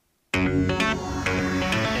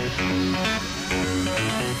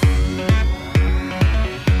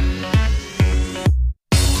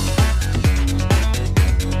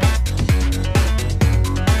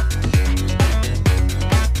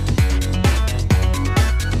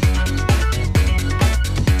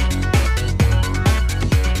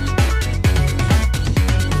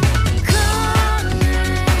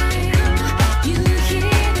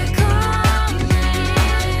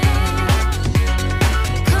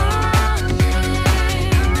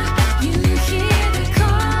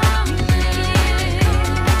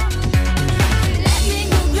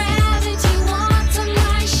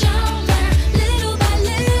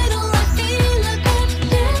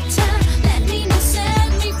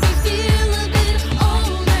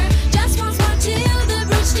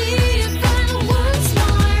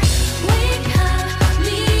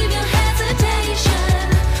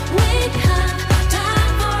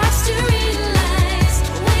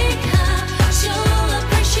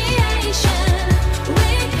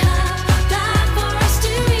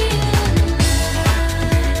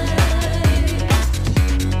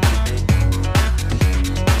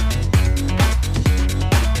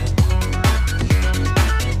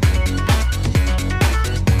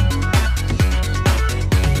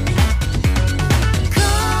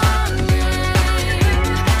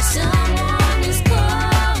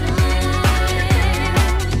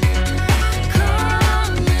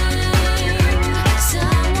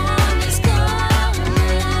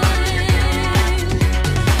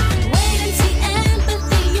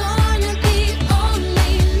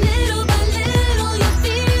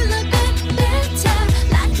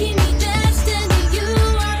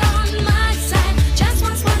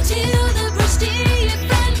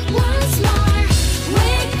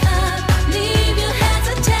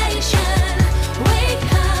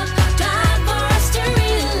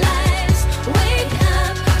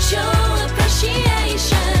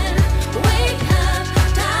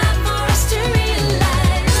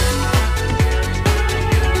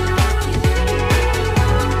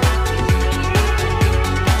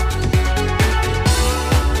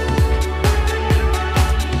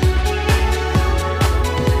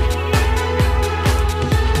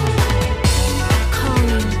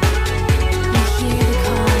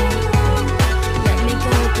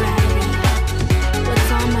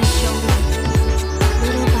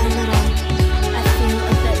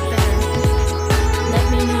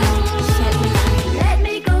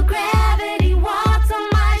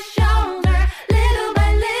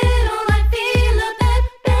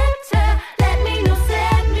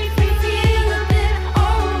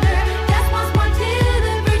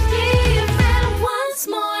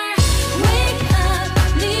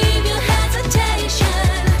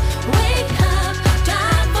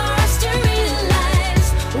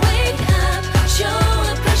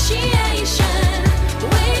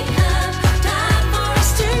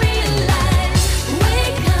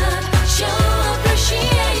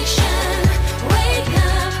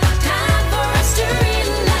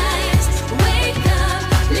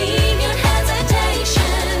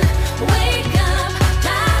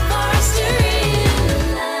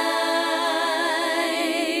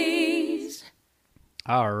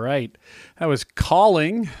 All right. That was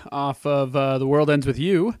Calling off of The World Ends With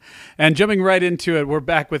You. And jumping right into it, we're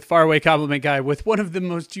back with Faraway Compliment Guy with one of the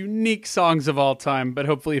most unique songs of all time. But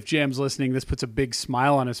hopefully if Jam's listening, this puts a big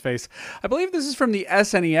smile on his face. I believe this is from the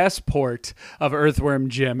SNES port of Earthworm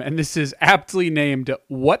Jim. And this is aptly named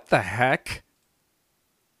What the Heck?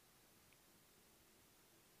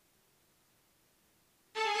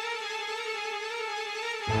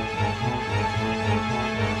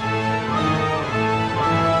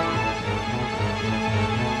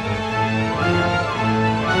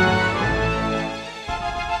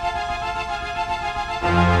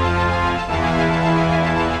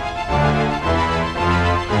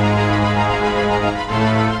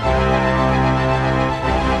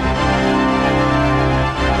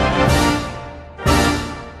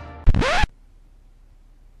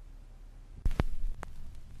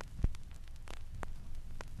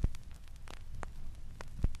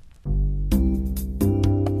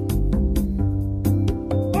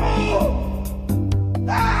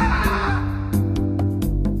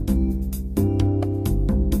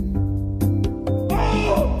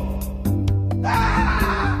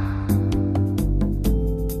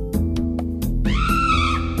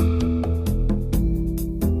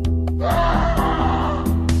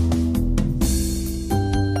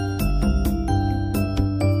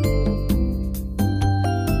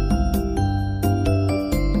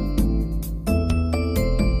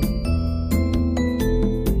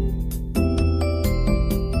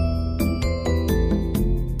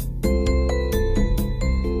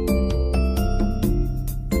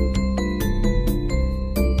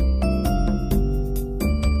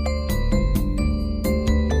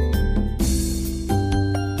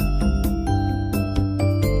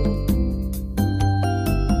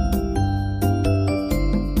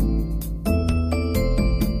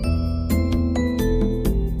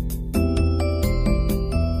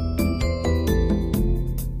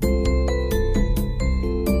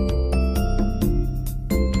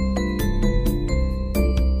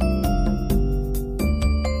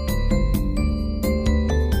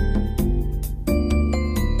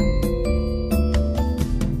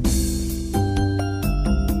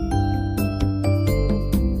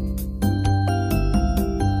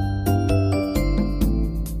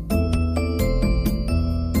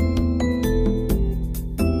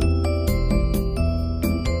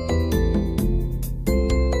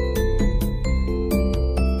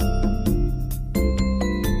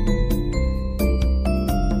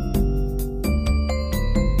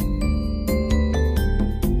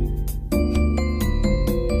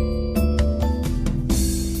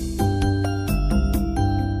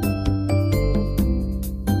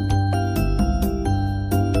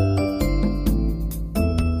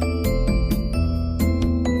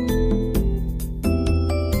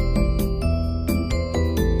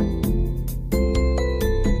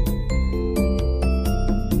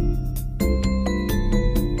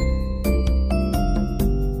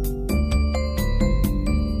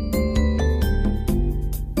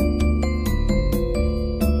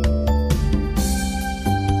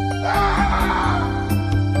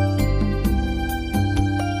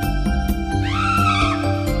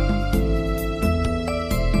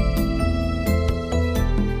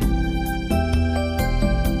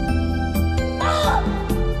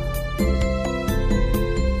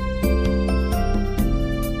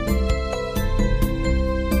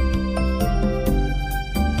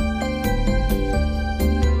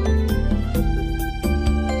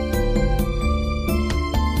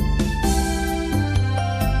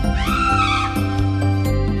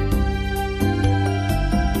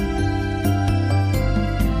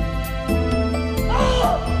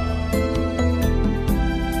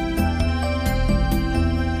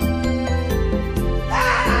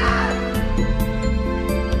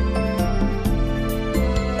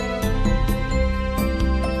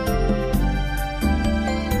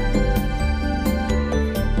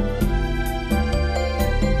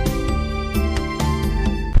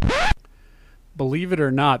 believe it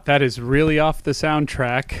or not, that is really off the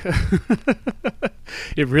soundtrack.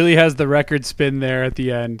 It really has the record spin there at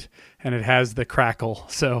the end, and it has the crackle.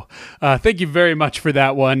 So thank you very much for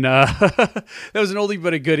that one. That was an oldie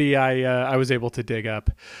but a goodie I was able to dig up.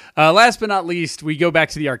 Last but not least, we go back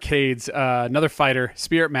to the arcades. Another fighter,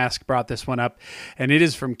 Spirit Mask, brought this one up, and it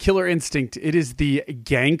is from Killer Instinct. It is the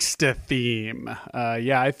Gangsta theme.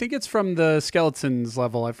 Yeah, I think it's from the Skeletons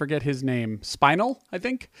level. I forget his name. Spinal, I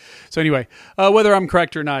think. So anyway, whether I'm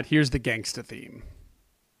correct or not, here's the Gangsta theme.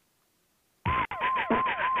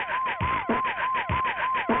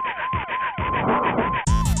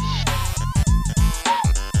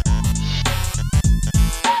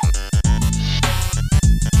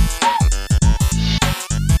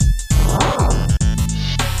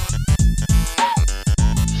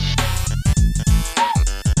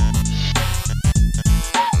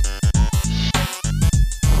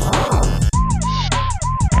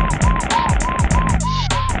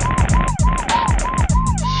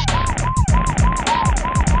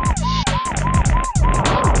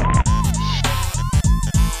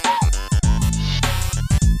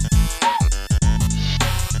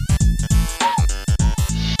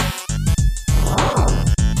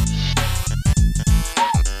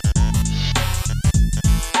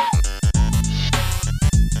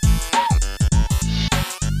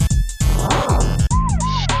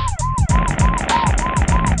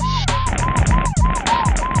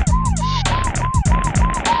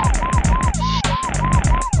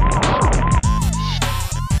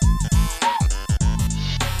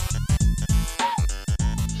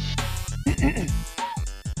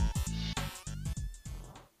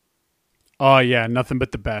 Oh, yeah, nothing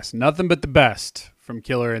but the best. Nothing but the best from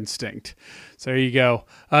Killer Instinct. So there you go.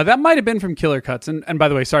 That might have been from Killer Cuts. And by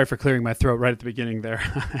the way, sorry for clearing my throat right at the beginning there.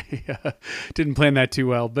 I didn't plan that too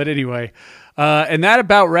well. But anyway, and that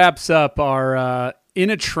about wraps up our In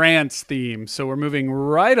a Trance theme. So we're moving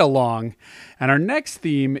right along. And our next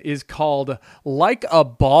theme is called Like a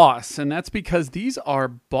Boss. And that's because these are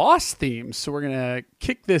boss themes. So we're going to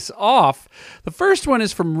kick this off. The first one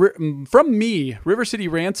is from me, River City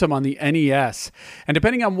Ransom on the NES. And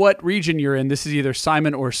depending on what region you're in, this is either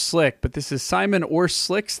Simon or Slick. But this is Simon or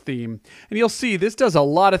Slick's theme. And you'll see this does a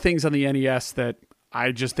lot of things on the NES that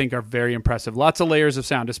I just think are very impressive. Lots of layers of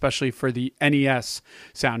sound, especially for the NES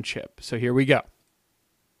sound chip. So here we go.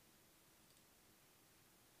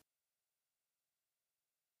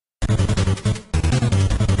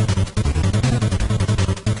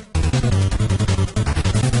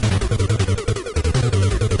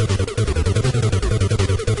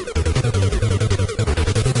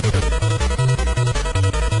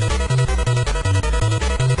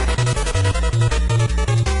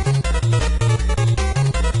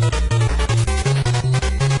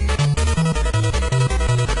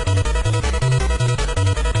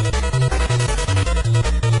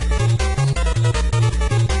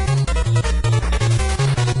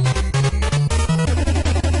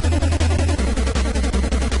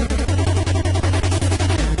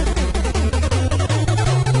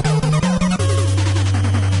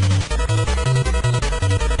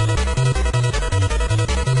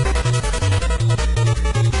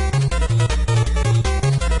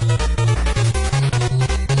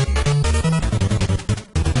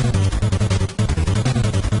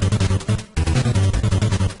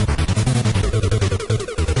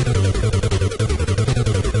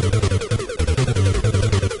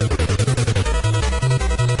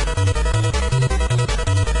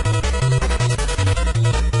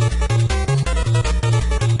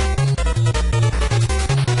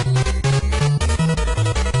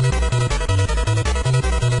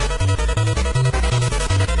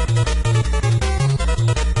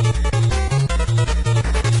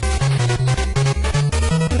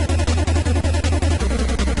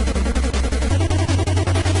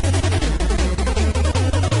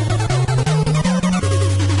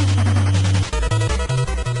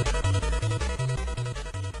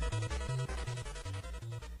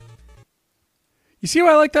 You see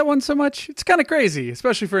why I like that one so much? It's kind of crazy,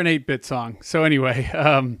 especially for an 8-bit song. So anyway,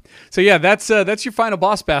 so yeah, that's your final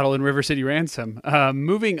boss battle in River City Ransom.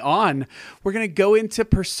 Moving on, we're going to go into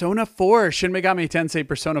Persona 4, Shin Megami Tensei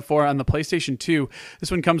Persona 4 on the PlayStation 2.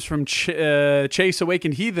 This one comes from Chase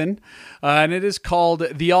Awakened Heathen, and it is called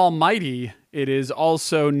The Almighty. It is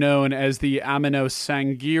also known as the Amino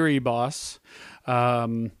Sangiri boss.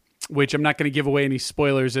 Which I'm not going to give away any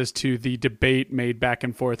spoilers as to the debate made back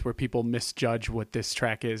and forth where people misjudge what this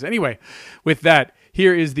track is. Anyway, with that,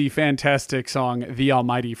 here is the fantastic song The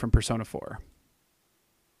Almighty from Persona 4.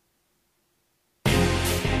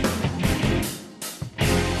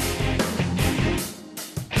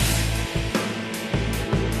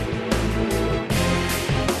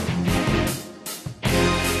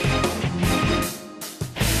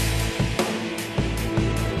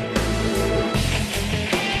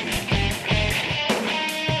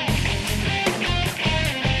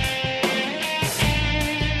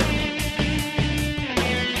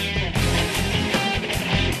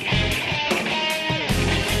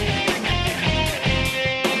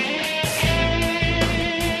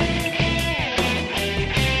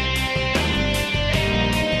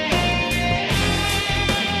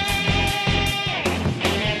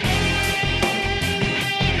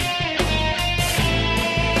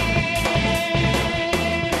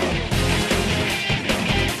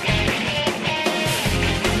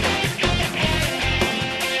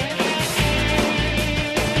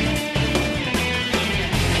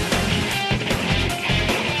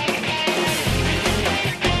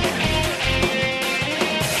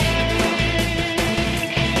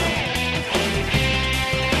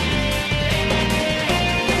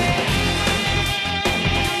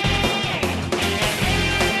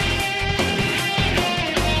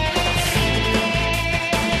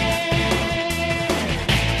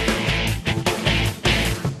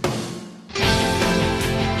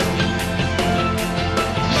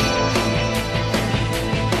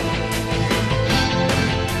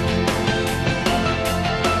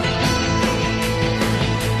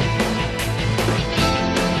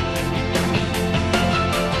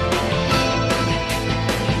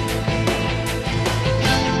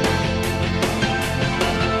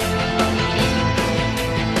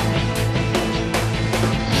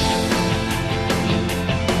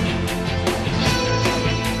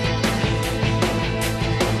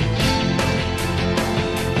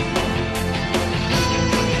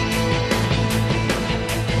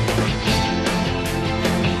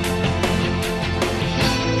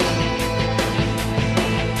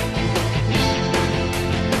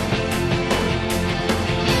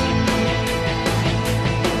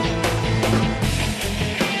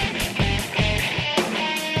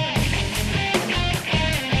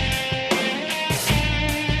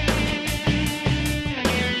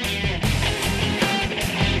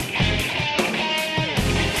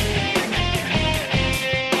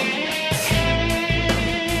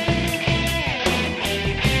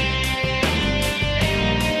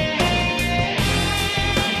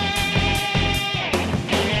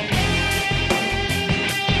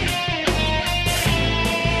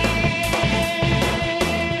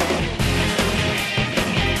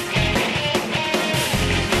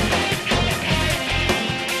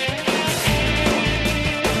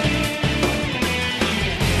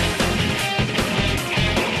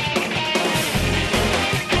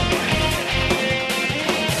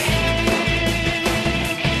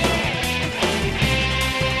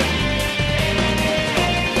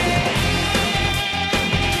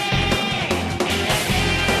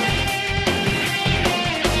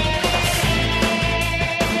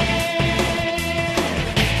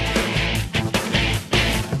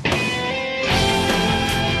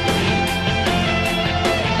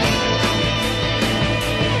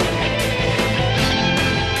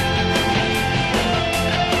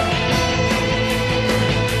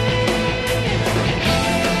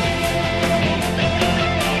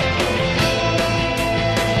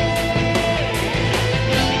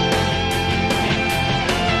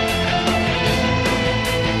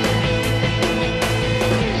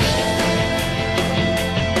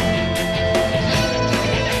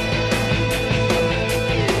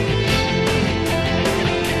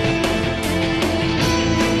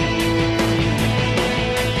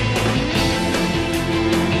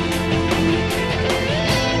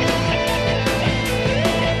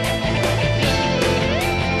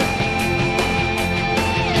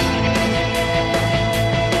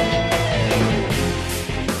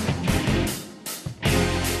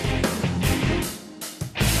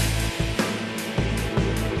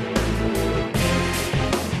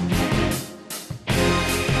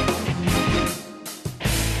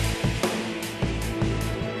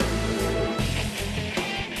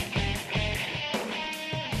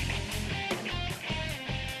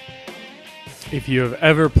 if you have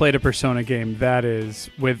ever played a Persona game, that is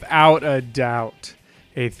without a doubt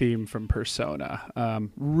a theme from Persona.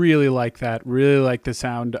 Really like that. Really like the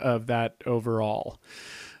sound of that overall.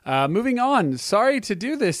 Moving on. Sorry to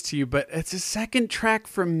do this to you, but it's a second track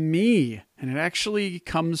from me, and it actually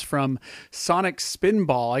comes from Sonic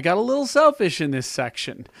Spinball. I got a little selfish in this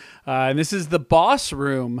section, and this is the boss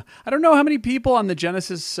room. I don't know how many people on the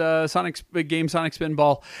Genesis Sonic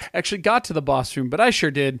Spinball actually got to the boss room, but I sure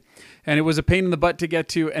did, and it was a pain in the butt to get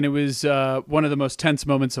to, and it was one of the most tense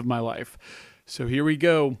moments of my life. So here we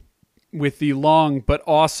go with the long but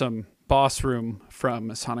awesome boss room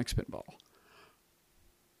from Sonic Spinball.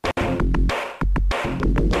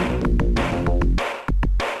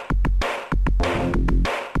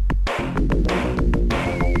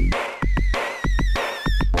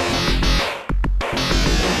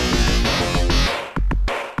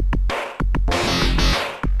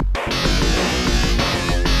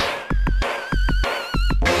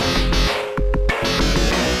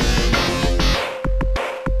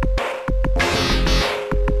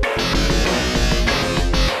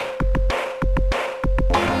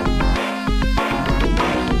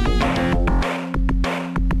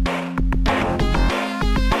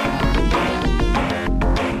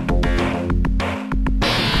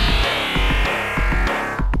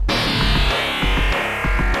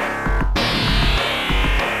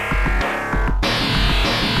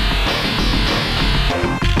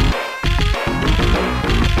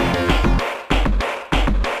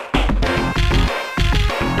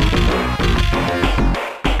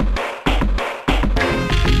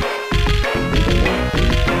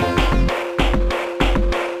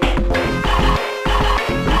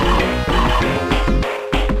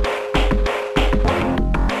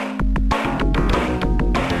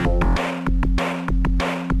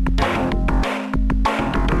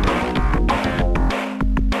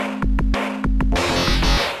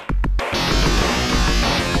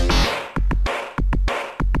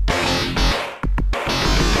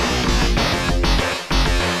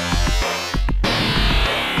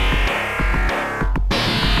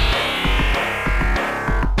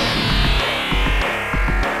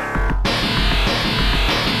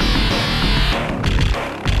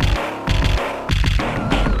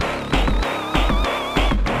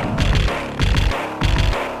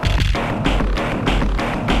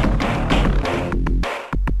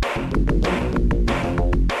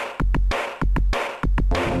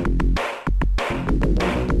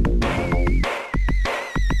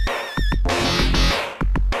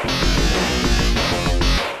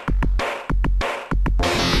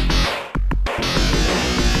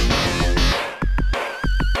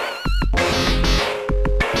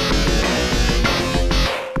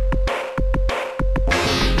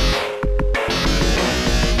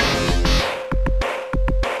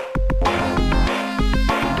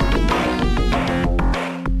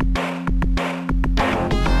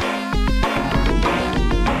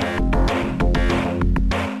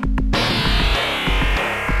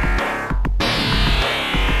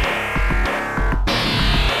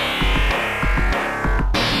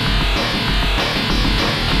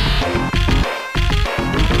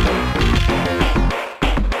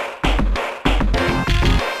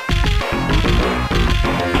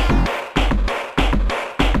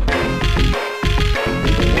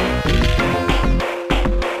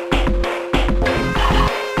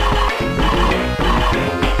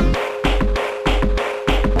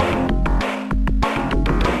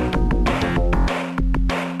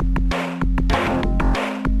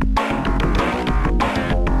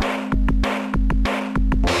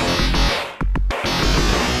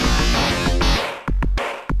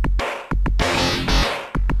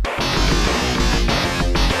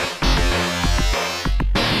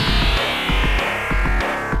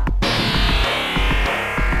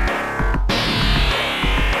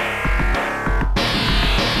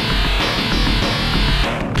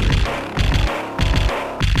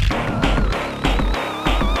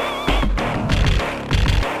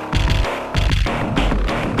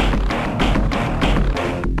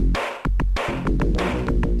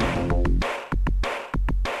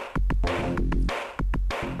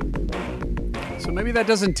 Maybe that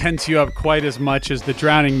doesn't tense you up quite as much as the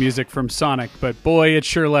drowning music from Sonic, but boy, it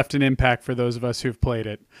sure left an impact for those of us who've played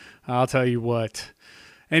it. I'll tell you what.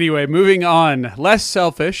 Anyway, moving on. Less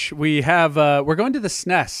selfish. We're going to the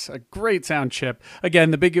SNES, a great sound chip.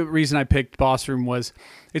 Again, the big reason I picked Boss Room was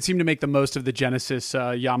it seemed to make the most of the Genesis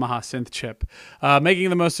Yamaha synth chip.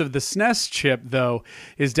 Making the most of the SNES chip, though,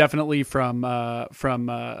 is definitely from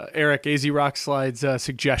Eric AZ Rockslide's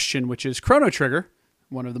suggestion, which is Chrono Trigger.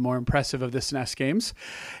 one of the more impressive of the SNES games.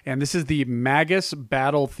 And this is the Magus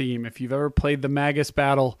Battle theme. If you've ever played the Magus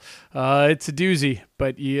Battle, it's a doozy,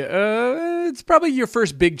 but it's probably your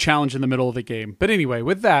first big challenge in the middle of the game. But anyway,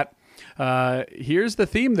 with that, here's the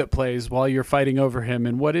theme that plays while you're fighting over him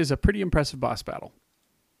in what is a pretty impressive boss battle.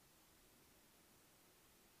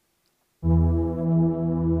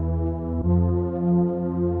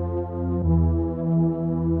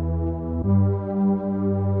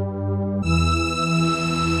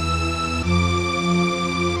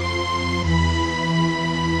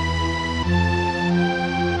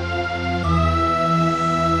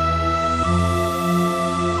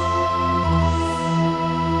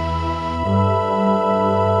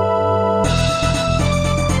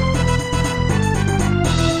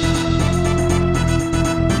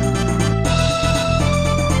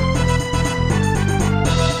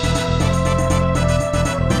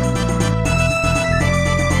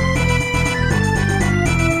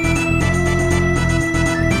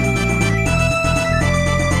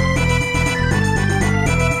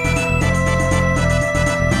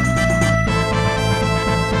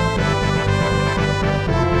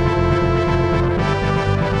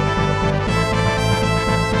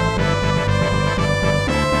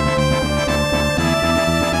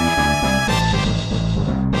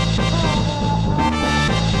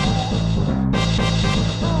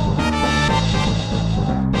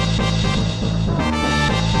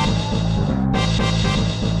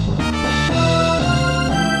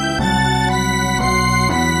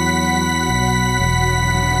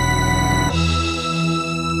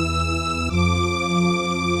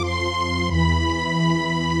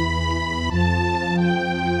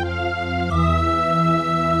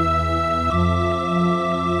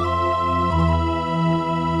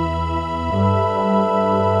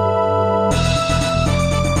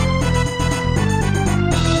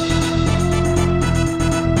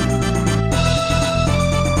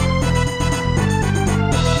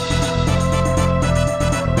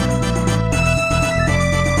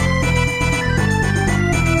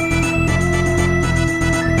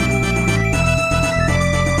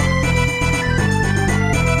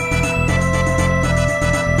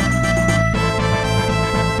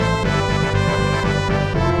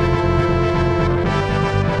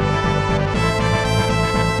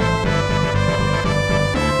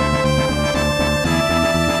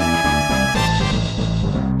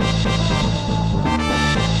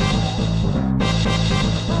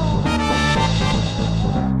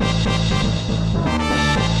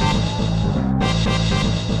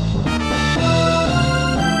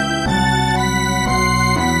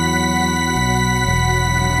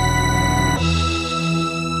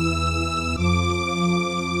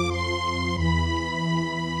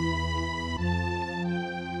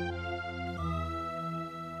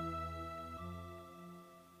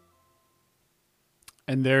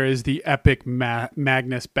 And there is the epic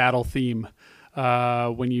Magnus battle theme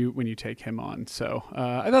when you take him on. So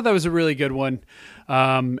I thought that was a really good one,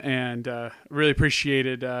 and really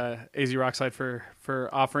appreciated AZ Rockslide for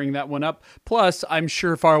offering that one up. Plus, I'm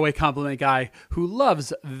sure Faraway Compliment Guy, who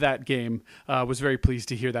loves that game, was very pleased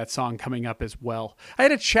to hear that song coming up as well. I had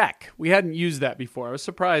to check. We hadn't used that before. I was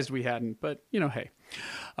surprised we hadn't, but hey.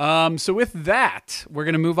 So with that, we're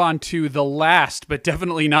going to move on to the last, but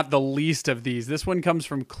definitely not the least of these. This one comes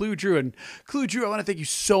from Clue Drew. And Clue Drew, I want to thank you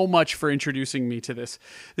so much for introducing me to this.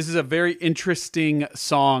 This is a very interesting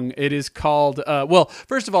song. It is called,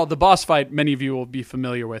 first of all, the boss fight, many of you will be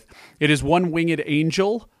familiar with. It is One Winged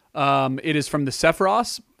Angel. It is from the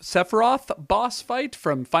Sephiroth boss fight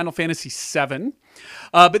from Final Fantasy VII.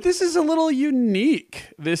 But this is a little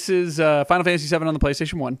unique. This is Final Fantasy VII on the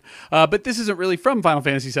PlayStation 1. But this isn't really from Final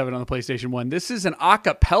Fantasy VII on the PlayStation 1. This is an a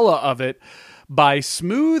cappella of it by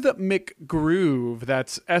Smooth McGroove.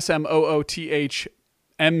 That's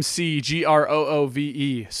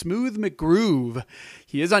SMOOTHMCGROOVE. Smooth McGroove.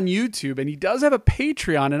 He is on YouTube, and he does have a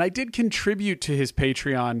Patreon, and I did contribute to his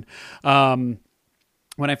Patreon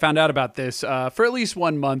when I found out about this for at least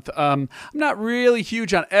 1 month. I'm not really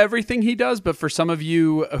huge on everything he does, but for some of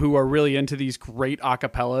you who are really into these great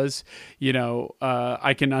acapellas,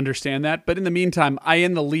 I can understand that. But in the meantime, I,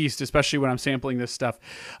 in the least, especially when I'm sampling this stuff,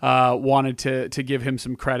 wanted to give him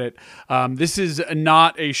some credit. This is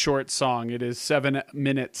not a short song. It is 7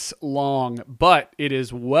 minutes long, but it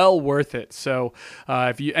is well worth it. So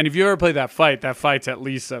if you ever played that fight's at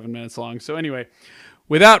least 7 minutes long. So anyway,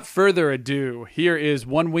 without further ado, here is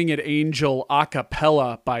One Winged Angel a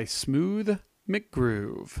cappella by Smooth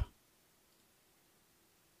McGroove.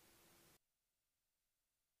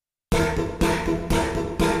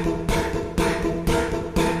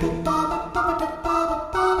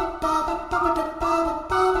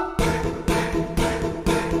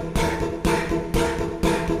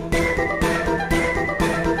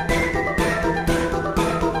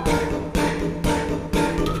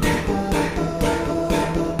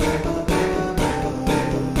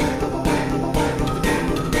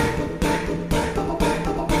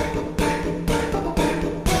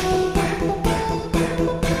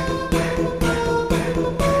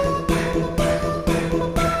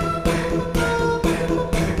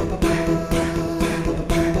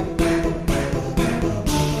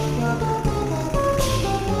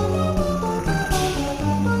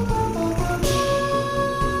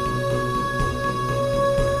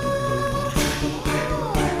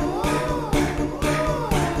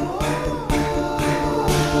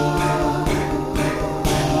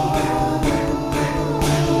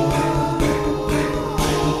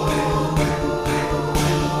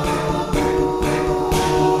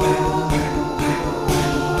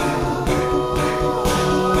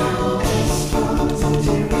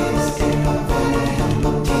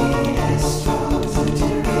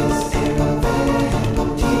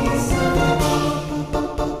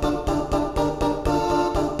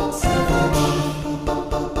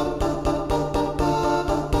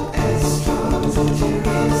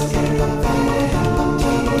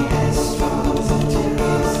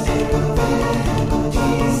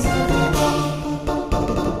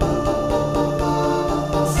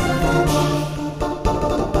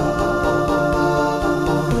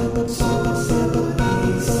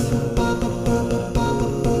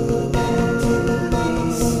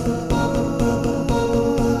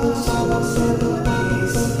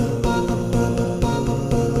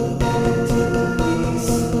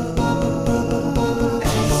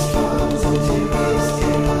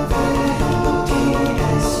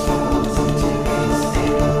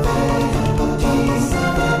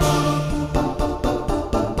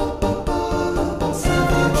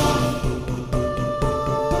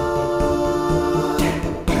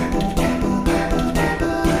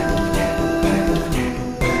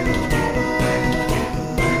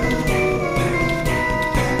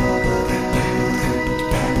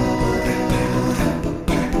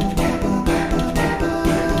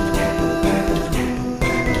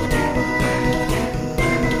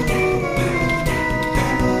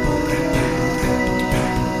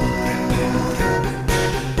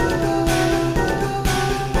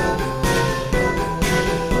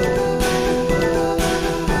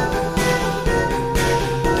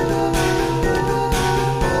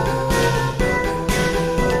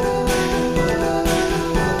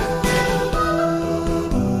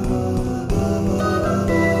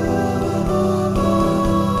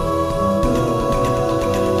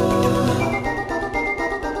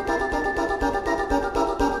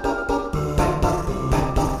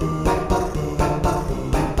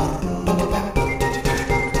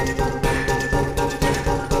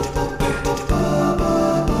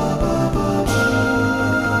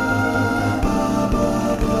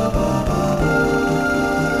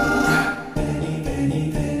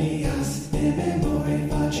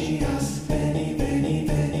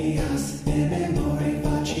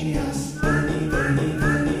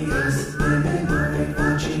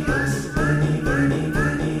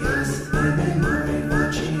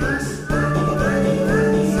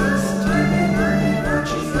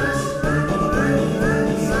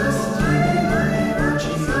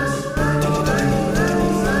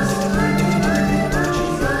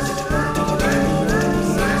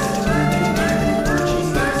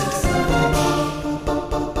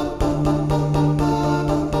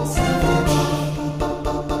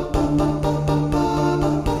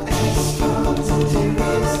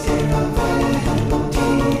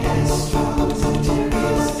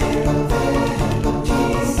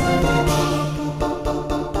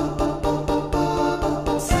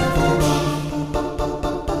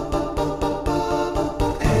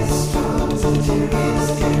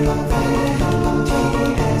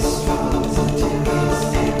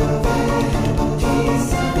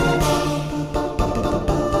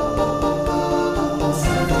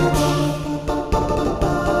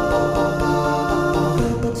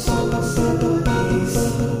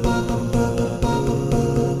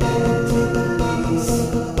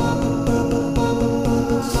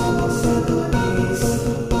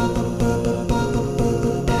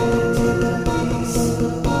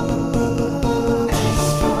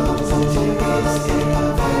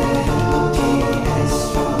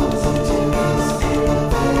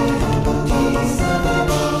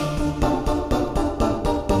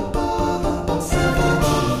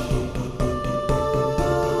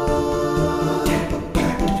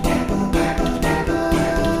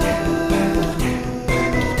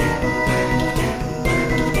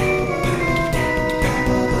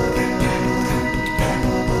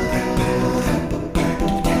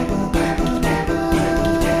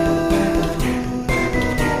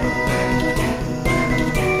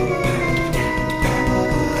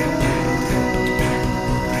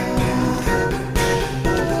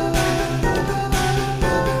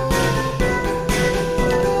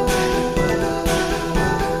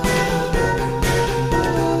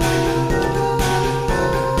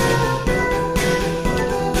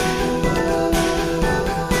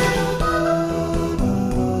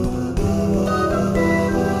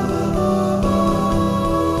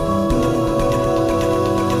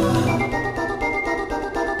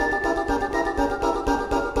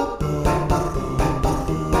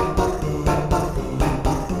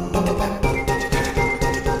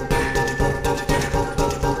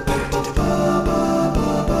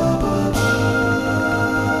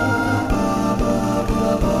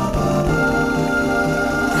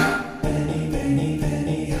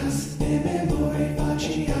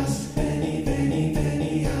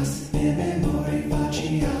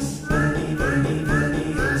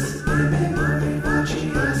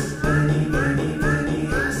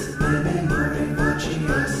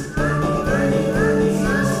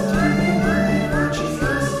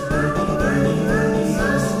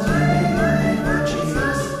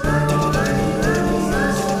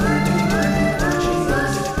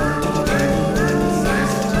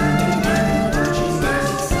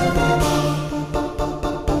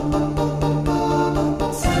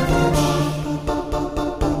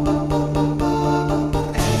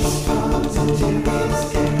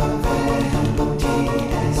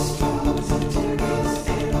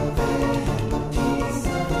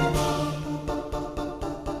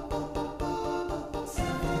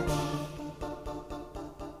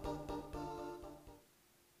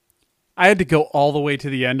 I had to go all the way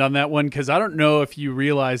to the end on that one because I don't know if you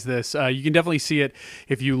realize this. You can definitely see it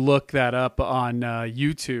if you look that up on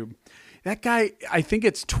YouTube. That guy, I think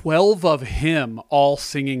it's 12 of him all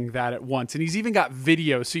singing that at once. And he's even got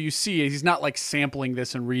video. So you see, he's not like sampling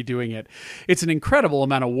this and redoing it. It's an incredible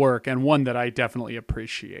amount of work and one that I definitely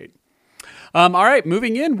appreciate. All right,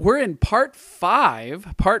 moving in. We're in part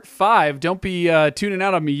 5. Part 5. Don't be tuning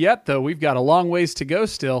out on me yet, though. We've got a long ways to go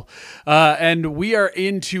still. And we are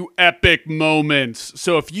into epic moments.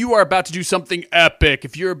 So if you are about to do something epic,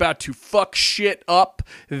 if you're about to fuck shit up,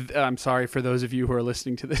 I'm sorry for those of you who are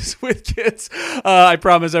listening to this with kids. I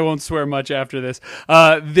promise I won't swear much after this.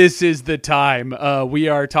 This is the time. We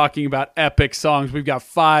are talking about epic songs. We've got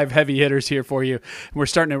 5 heavy hitters here for you. We're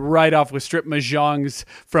starting it right off with Strip Mahjong's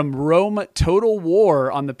from Rome Total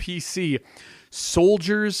War on the PC,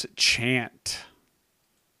 Soldier's Chant.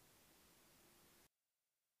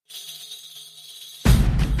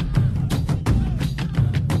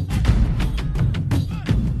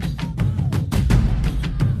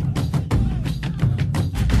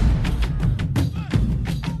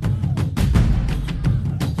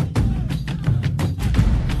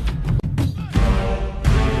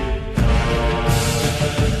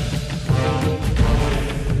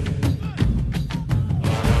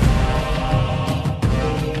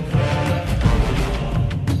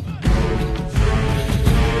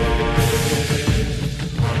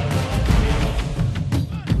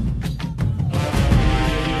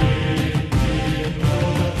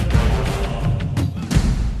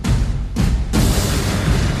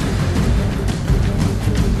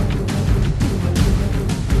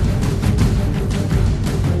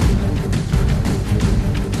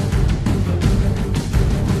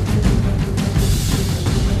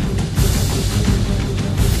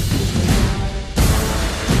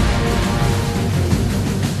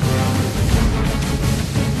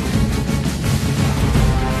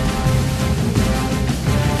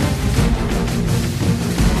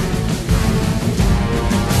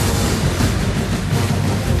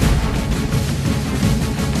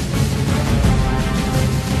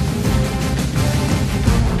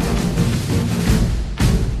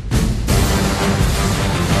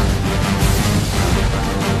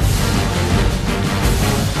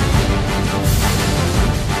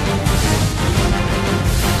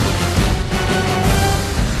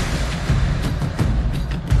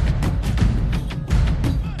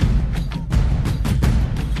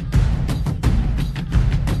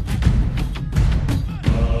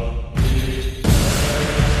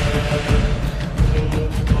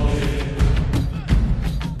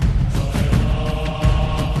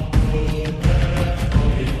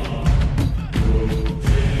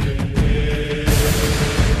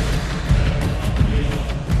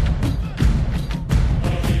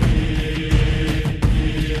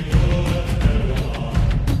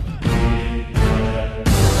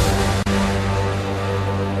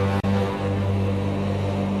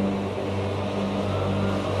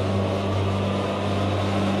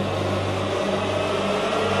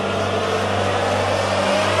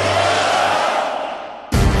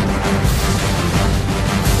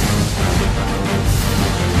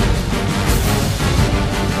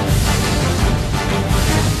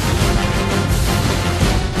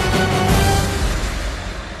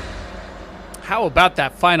 how about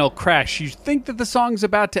that final crash? You think that the song's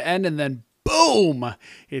about to end and then boom,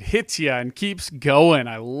 it hits you and keeps going.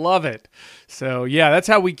 I love it. So yeah, that's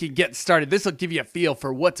how we can get started. This will give you a feel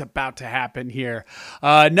for what's about to happen here.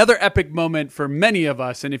 Another epic moment for many of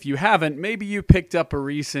us, and if you haven't, maybe you picked up a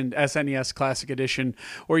recent SNES Classic Edition,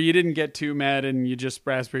 or you didn't get too mad and you just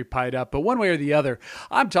Raspberry Pi'd up, but one way or the other,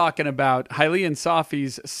 I'm talking about Hylian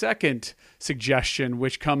Safi's second suggestion,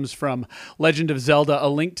 which comes from Legend of Zelda: A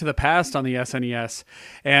Link to the Past on the SNES.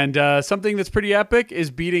 And something that's pretty epic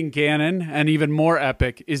is beating Ganon, and even more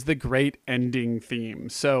epic is the great ending theme.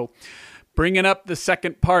 So bringing up the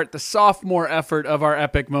second part, the sophomore effort of our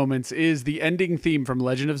epic moments, is the ending theme from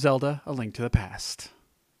Legend of Zelda: A Link to the Past.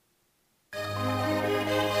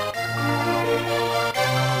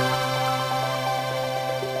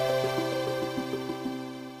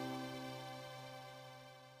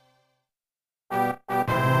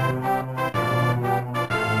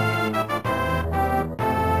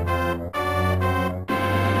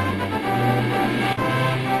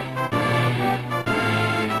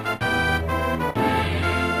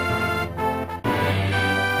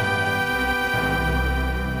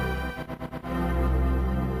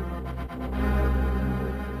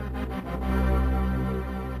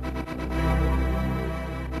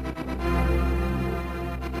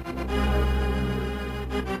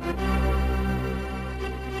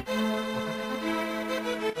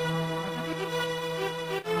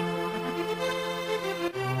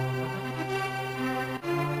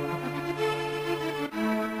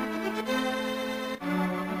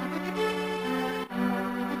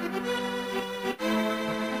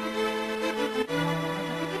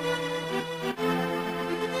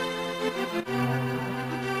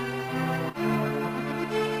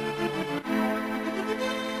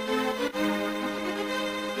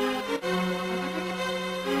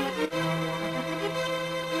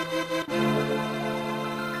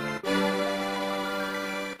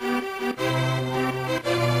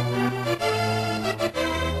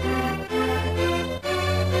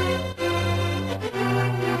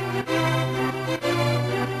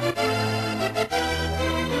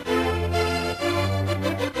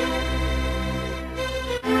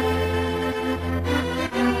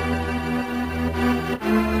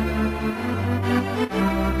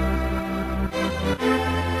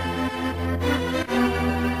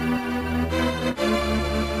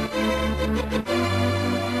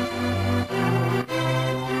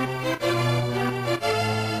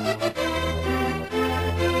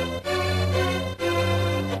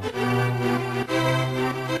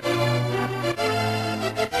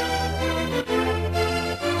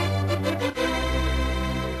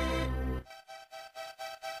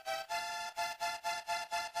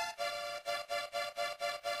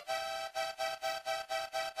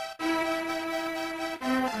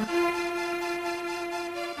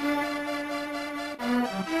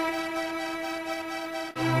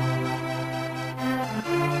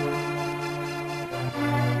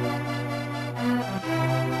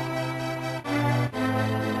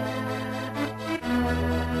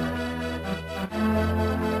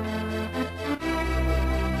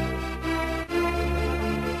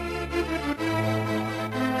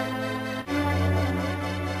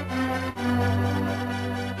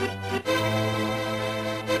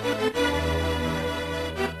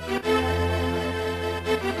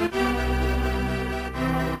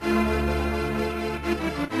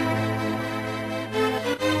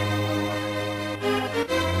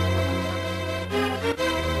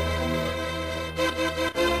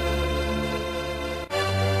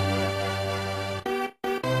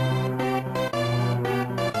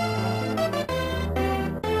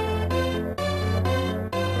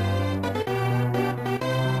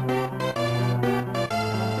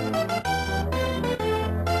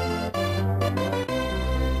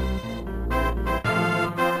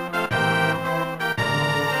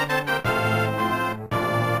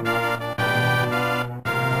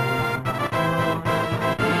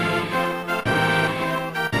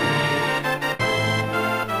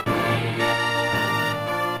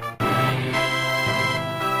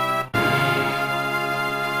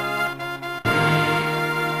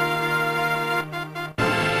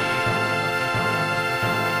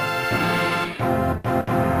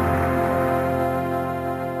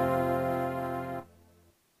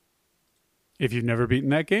 If you've never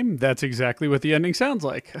beaten that game, that's exactly what the ending sounds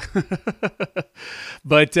like.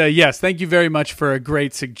 But yes, thank you very much for a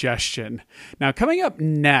great suggestion. Now, coming up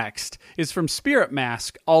next is from Spirit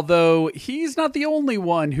Mask, although he's not the only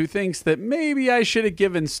one who thinks that maybe I should have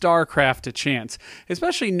given StarCraft a chance,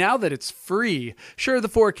 especially now that it's free. Sure, the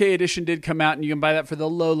 4K edition did come out and you can buy that for the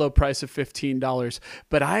low price of $15,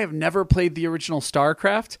 but I have never played the original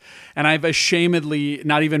StarCraft, and I've ashamedly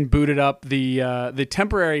not even booted up the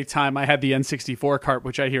temporary time I had the N64 cart,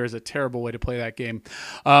 which I hear is a terrible way to play that game.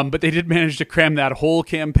 But they did manage to cram that whole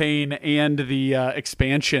campaign and the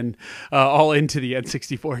expansion all into the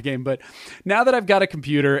N64 game. But now that I've got a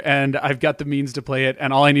computer and I've got the means to play it,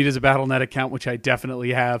 and all I need is a Battle.net account, which I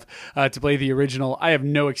definitely have, to play the original, I have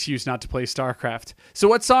no excuse not to play StarCraft. So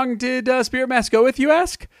what song did Spirit Mask go with, you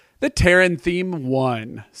ask? The Terran Theme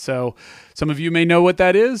 1. So some of you may know what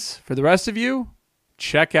that is. For the rest of you,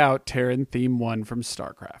 check out Terran Theme 1 from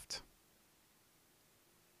StarCraft.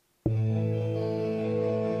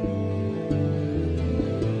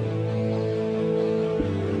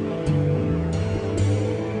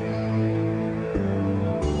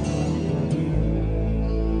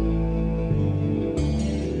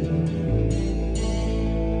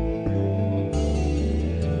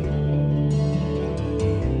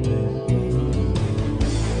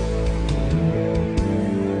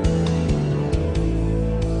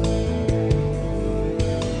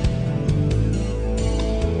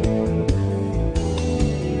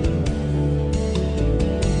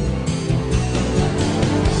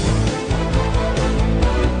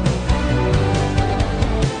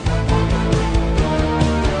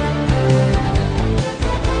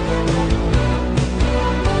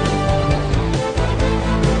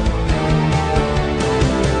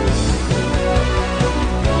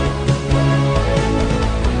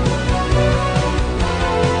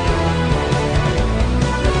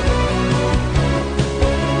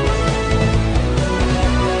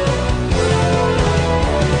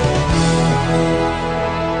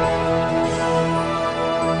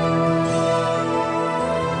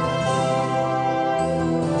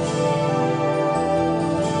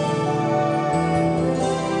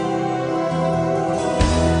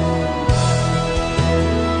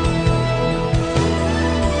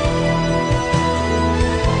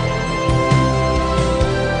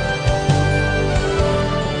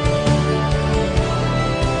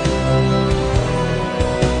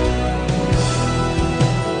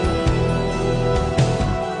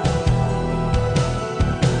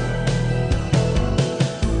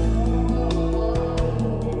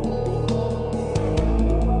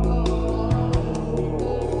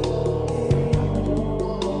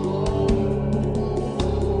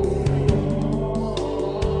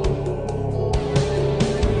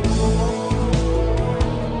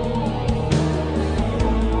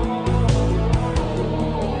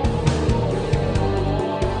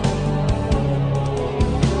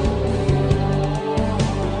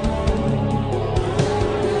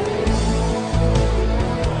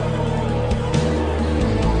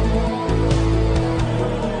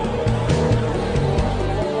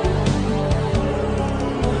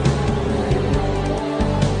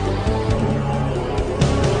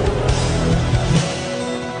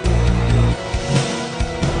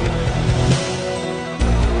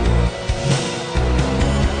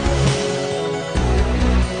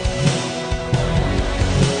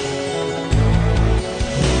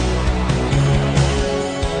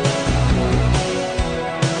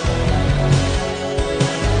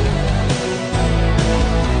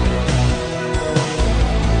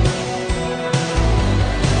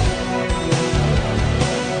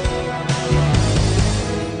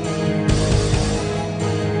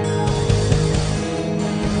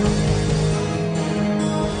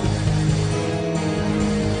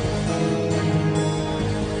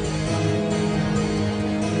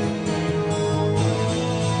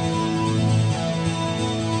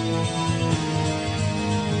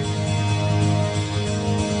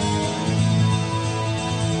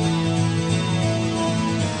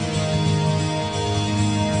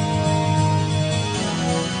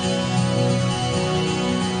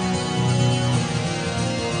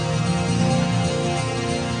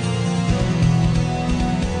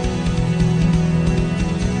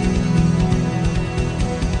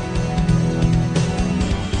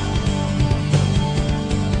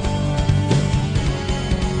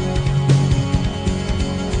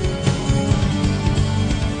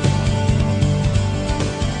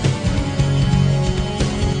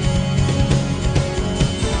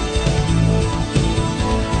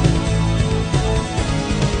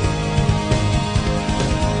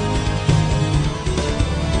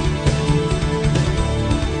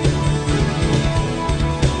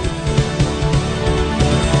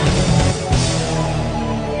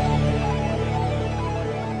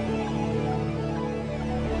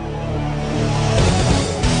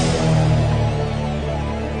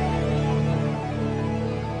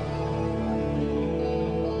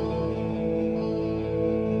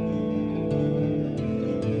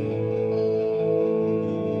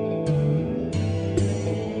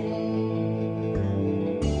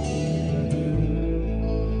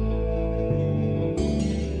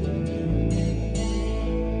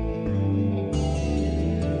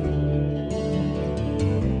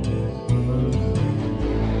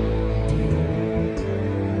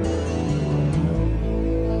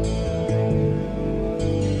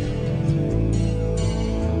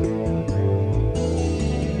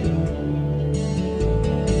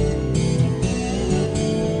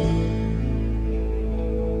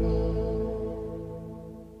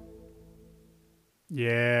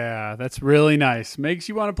 that's really nice. Makes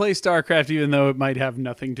you want to play StarCraft, even though it might have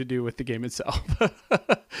nothing to do with the game itself.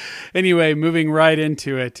 Anyway, moving right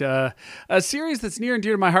into it. A series that's near and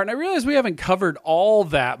dear to my heart, and I realize we haven't covered all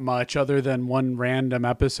that much other than one random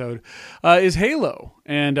episode, is Halo.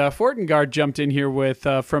 And Fortengard jumped in here with,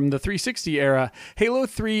 from the 360 era, Halo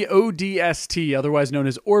 3 ODST, otherwise known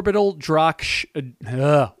as Orbital Drop Shock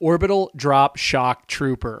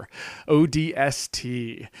Trooper,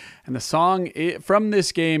 ODST. And the song from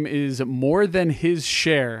this game is More Than His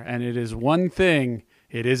Share, and it is one thing,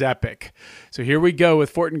 it is epic. So here we go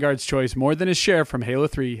with Fortengard's choice, More Than His Share from Halo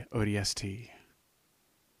 3 ODST.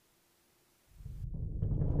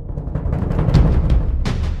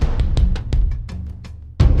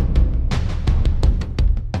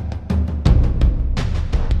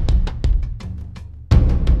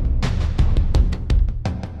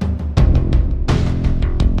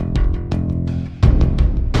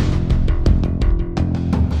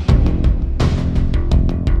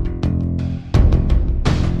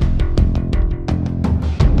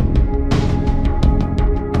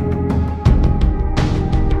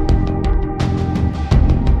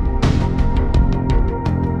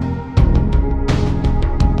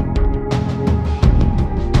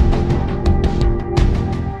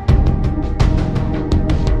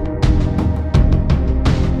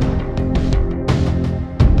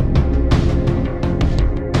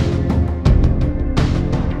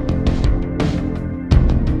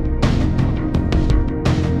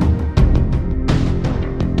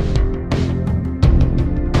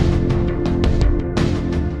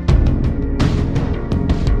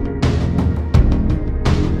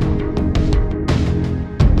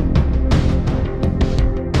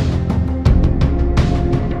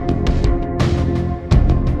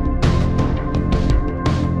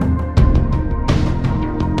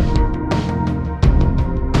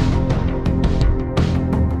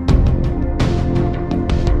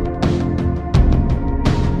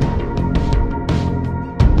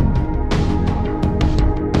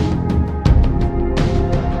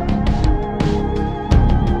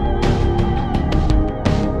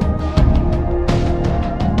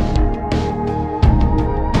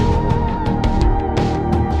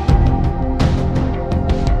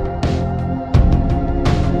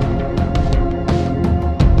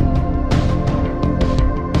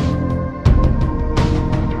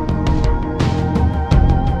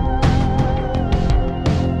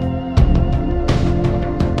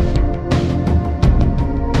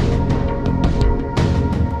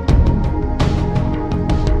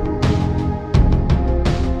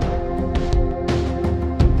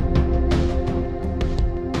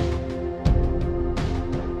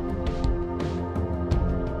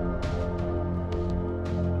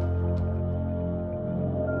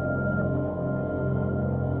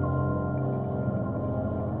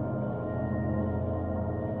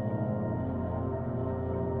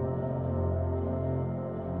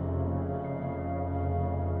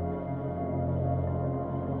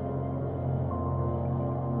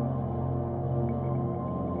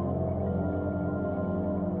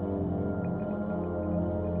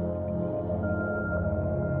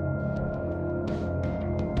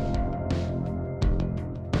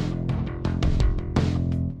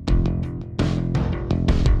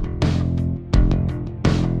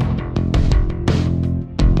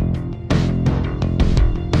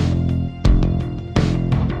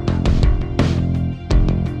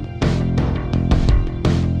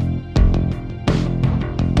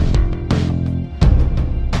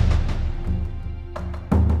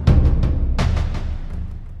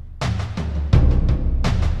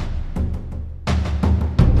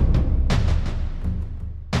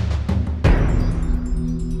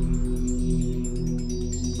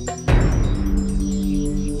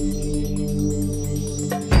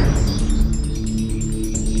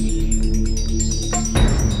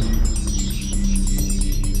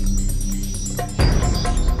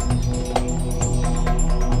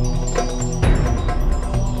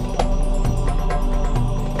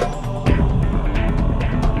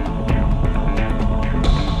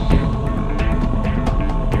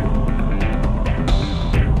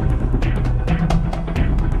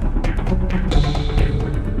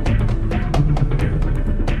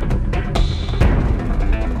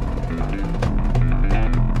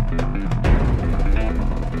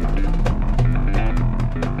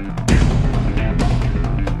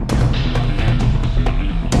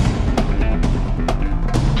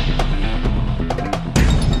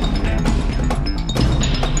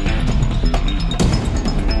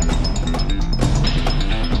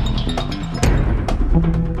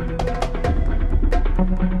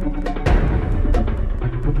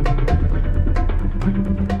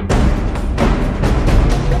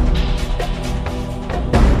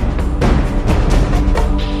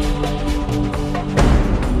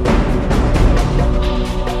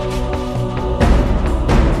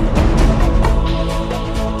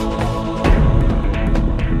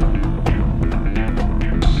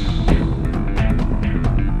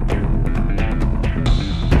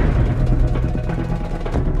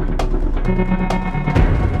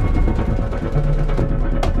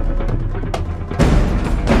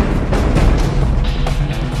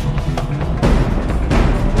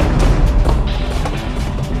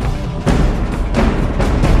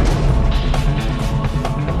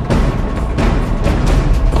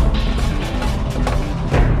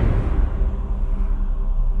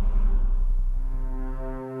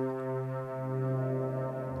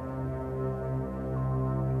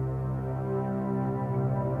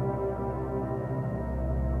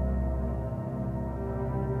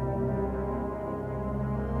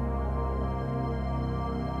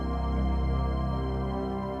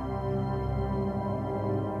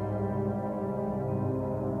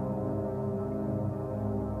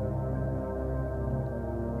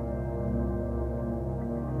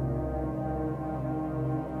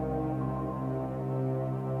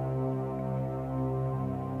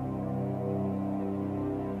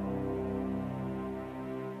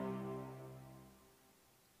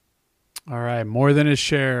 All right, more than his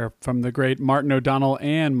share from the great Martin O'Donnell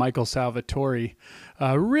and Michael Salvatore.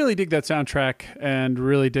 Really dig that soundtrack and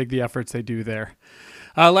really dig the efforts they do there.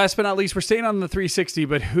 Last but not least, we're staying on the 360,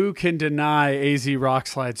 but who can deny AZ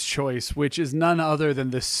Rockslide's choice, which is none other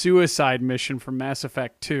than the suicide mission from Mass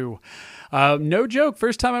Effect 2. No joke,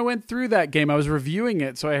 first time I went through that game, I was reviewing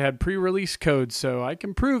it, so I had pre-release codes, so I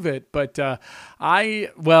can prove it. But I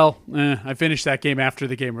finished that game after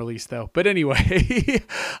the game released, though. But anyway,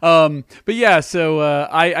 but yeah, so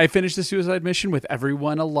I finished the suicide mission with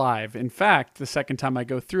everyone alive. In fact, the second time I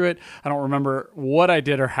go through it, I don't remember what I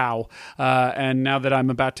did or how. And now that I'm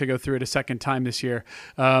about to go through it a second time this year,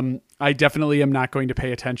 I definitely am not going to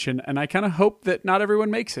pay attention, and I kind of hope that not everyone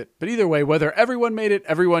makes it. But either way, whether everyone made it,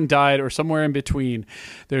 everyone died, or somewhere in between,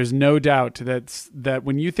 there's no doubt that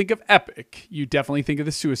when you think of epic, you definitely think of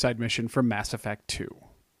the suicide mission from Mass Effect 2.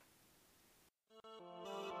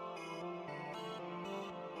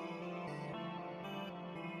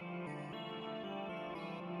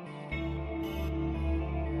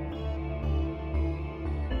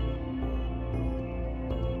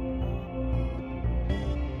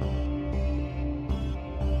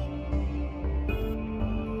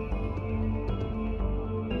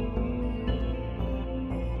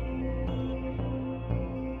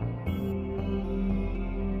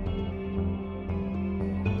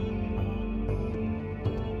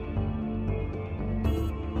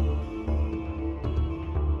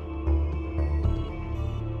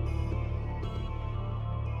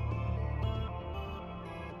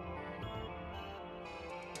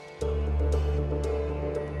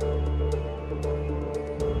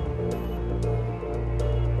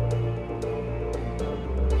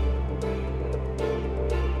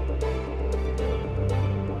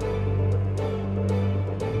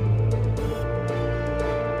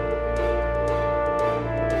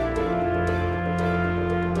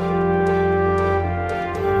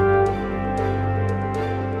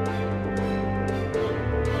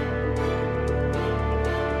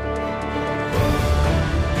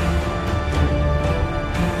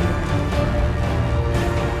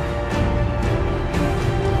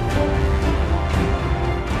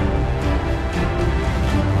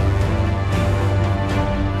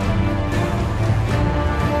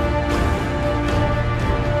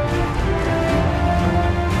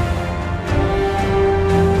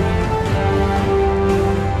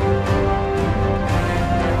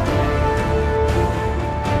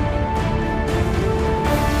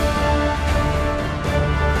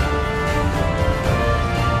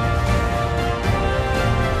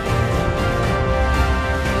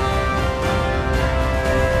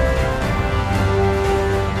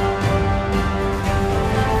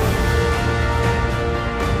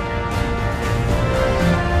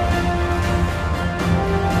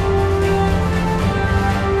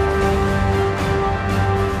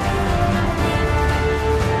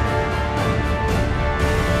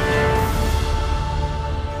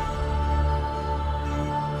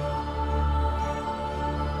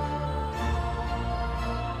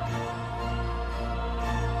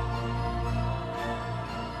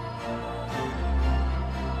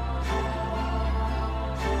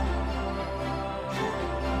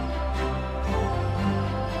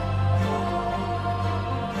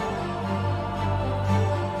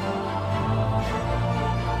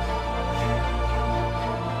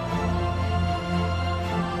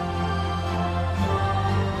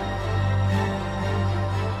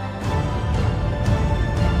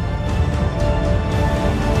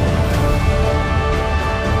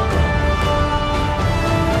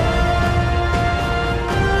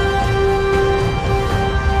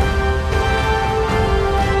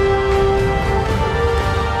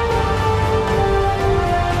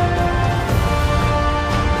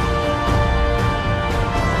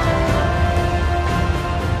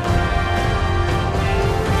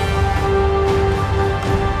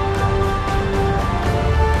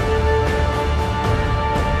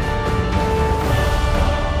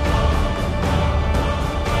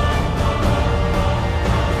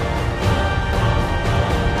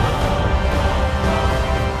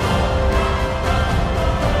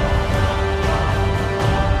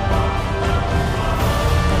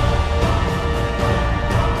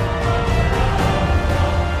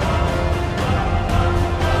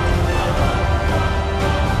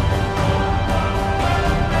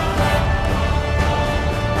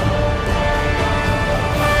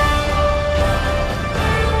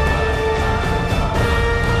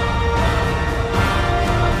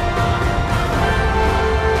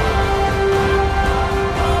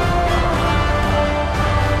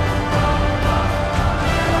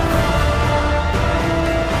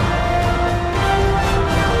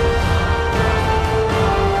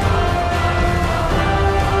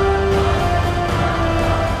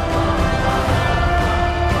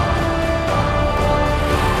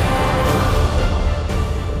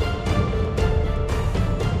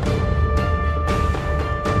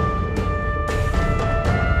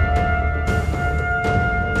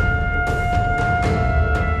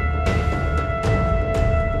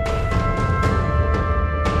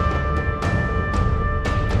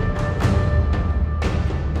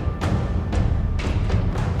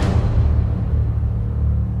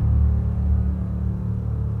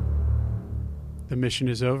 mission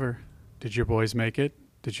is over. Did your boys make it?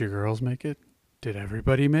 Did your girls make it? Did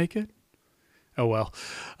everybody make it? Oh, well.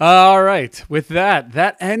 All right. With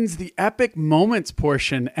that ends the epic moments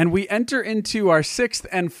portion, and we enter into our sixth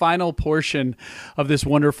and final portion of this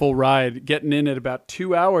wonderful ride, getting in at about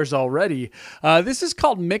 2 hours already. This is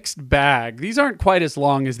called Mixed Bag. These aren't quite as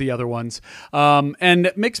long as the other ones.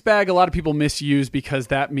 And Mixed Bag, a lot of people misuse because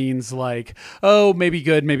that means like, oh, maybe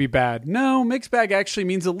good, maybe bad. No, Mixed Bag actually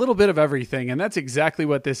means a little bit of everything, and that's exactly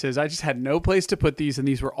what this is. I just had no place to put these, and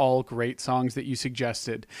these were all great songs that you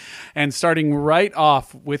suggested. And starting right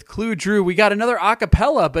off with Clue Drew, we got another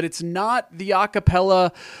acapella, but it's not the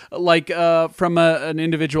acapella like from an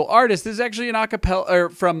individual artist. This is actually an acapella or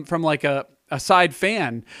from like a side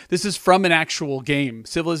fan. This is from an actual game,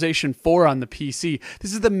 Civilization 4 on the PC.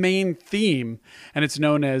 This is the main theme, and it's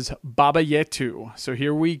known as Baba Yetu. So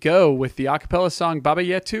here we go with the acapella song Baba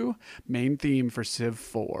Yetu, main theme for Civ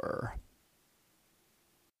 4.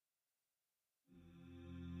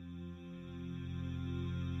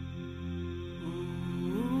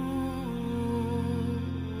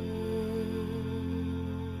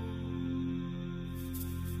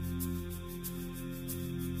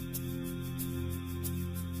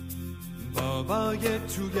 Baba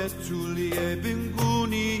yetu liye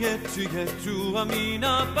binguni yetu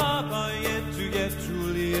amina Baba yetu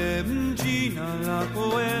liye mjina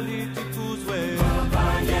lako litukuzwe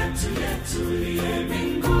Baba yetu liye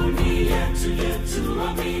binguni yetu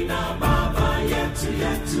amina Baba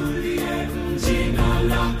yetu liye mjina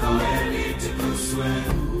lako litukuzwe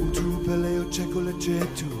utupe leo chakula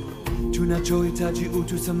chetu tunachohitaji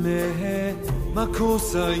utusamehe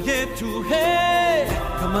makosa yetu hey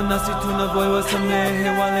kama nasi tunavyowasamehe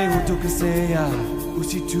wale hutukosea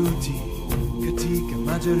usituti katika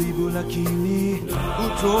majaribu lakini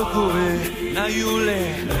utuokoe na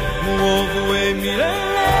yule muovu wa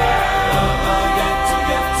milele Baba yetu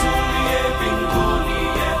liye mbinguni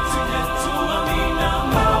yetu amina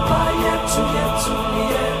Baba yetu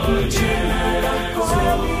liye jina lako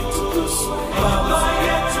litukuzwe Baba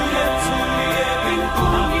yetu liye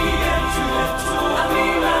mbinguni yetu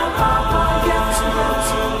amina Baba yetu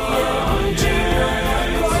liye jina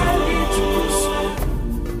lako litukuzwe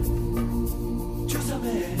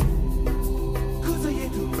tusamehe kosa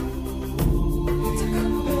yetu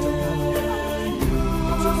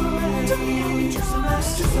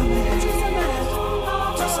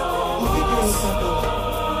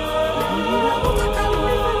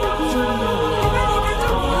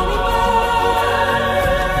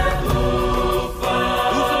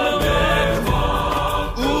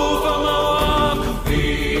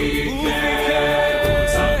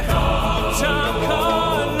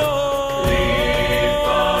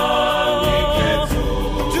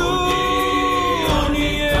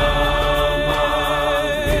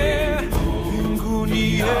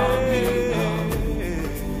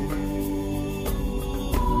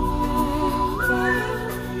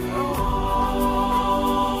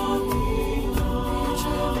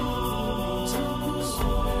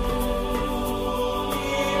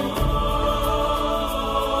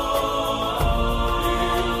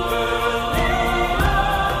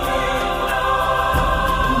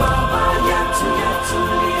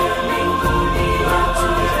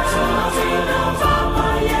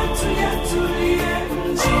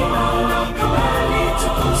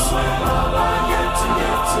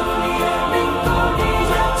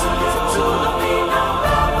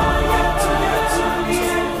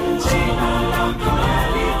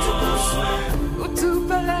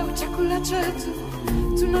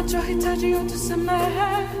tunachohitaji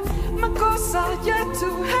utusamehe makosa yetu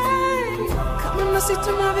hey kama nasi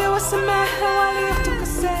tunavyowasamehe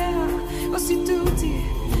waliotukosea usituti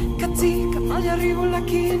katika majaribu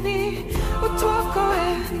lakini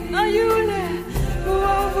utuokoe na yule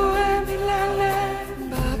muovu wa milele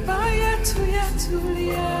Baba yetu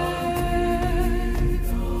liye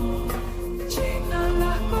jina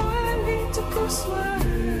lako litukuzwe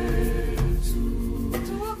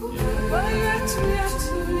Baba yetu liye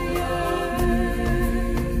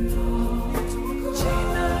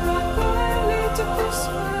jina lako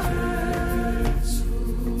litukuzwe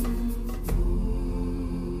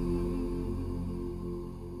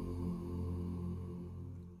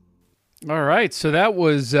All right, so that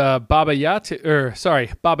was Baba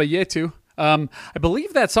Yetu. I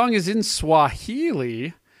believe that song is in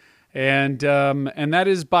Swahili, and that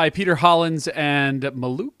is by Peter Hollins and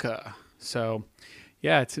Maluka. So,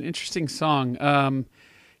 yeah, it's an interesting song.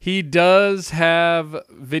 He does have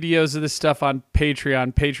videos of this stuff on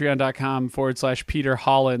Patreon, patreon.com/Peter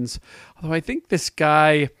Hollins. Although I think this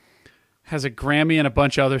guy has a Grammy and a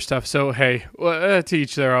bunch of other stuff. So hey, to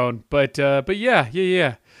each their own. But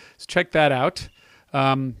yeah. So check that out.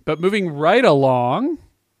 But moving right along,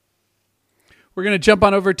 we're going to jump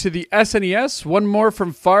on over to the SNES. One more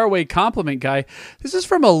from Faraway Compliment Guy. This is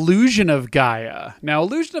from Illusion of Gaia. Now,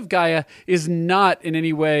 Illusion of Gaia is not in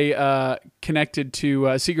any way connected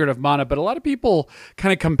to Secret of Mana, but a lot of people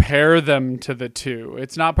kind of compare them to the two.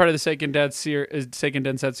 It's not part of the Seiken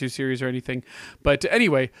Densetsu series or anything. But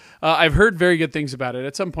anyway, I've heard very good things about it.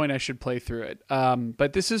 At some point, I should play through it.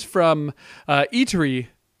 But this is from Itori,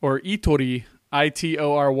 Itory,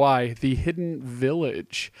 The Hidden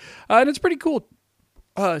Village. And it's pretty cool.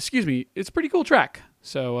 It's a pretty cool track.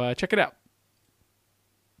 So check it out.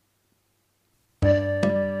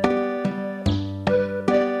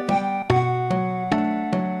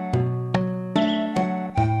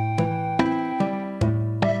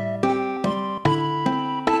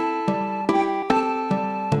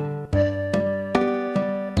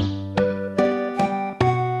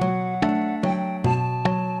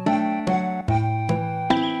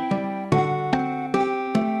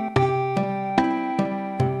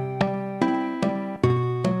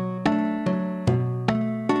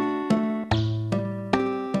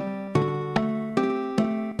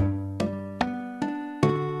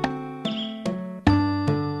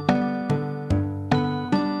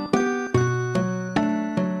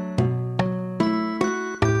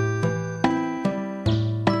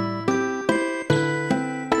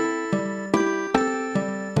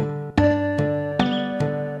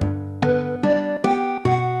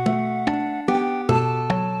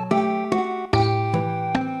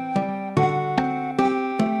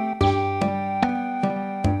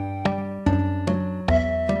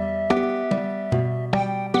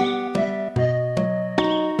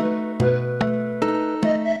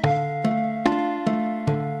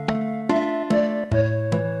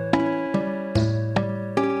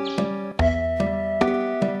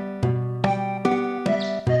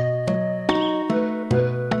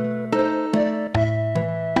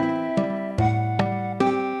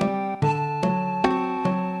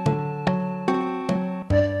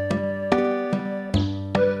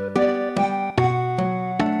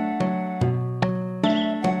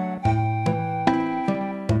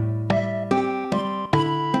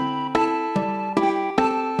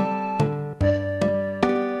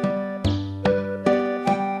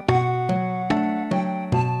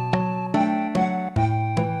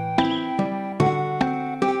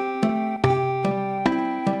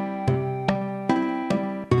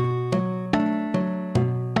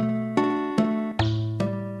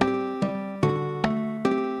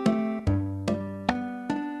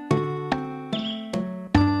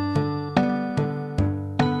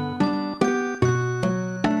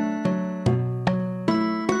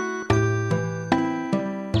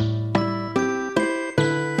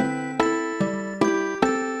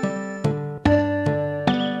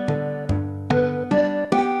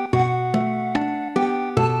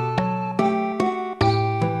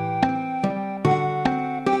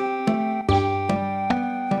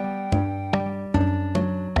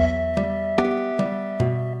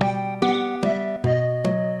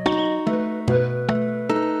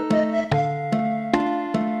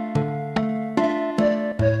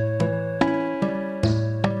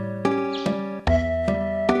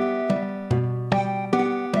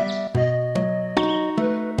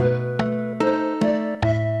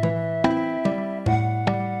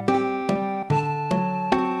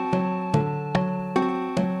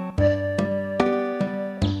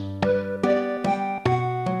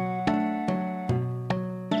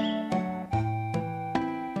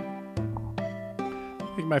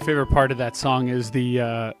 My favorite part of that song is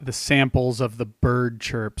the samples of the bird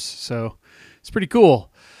chirps. So it's pretty cool.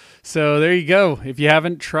 So there you go. If you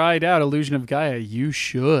haven't tried out Illusion of Gaia, you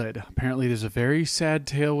should. Apparently there's a very sad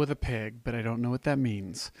tale with a pig, but I don't know what that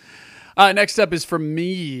means. Next up is from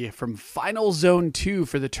me, from Final Zone 2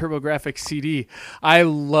 for the TurboGrafx CD. I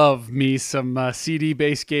love me some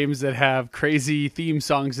CD-based games that have crazy theme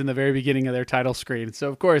songs in the very beginning of their title screen. So,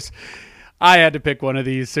 of course, I had to pick one of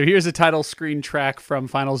these. So here's a title screen track from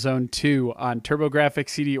Final Zone 2 on TurboGrafx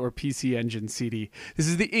CD or PC Engine CD. This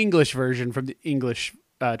is the English version from the English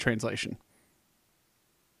translation.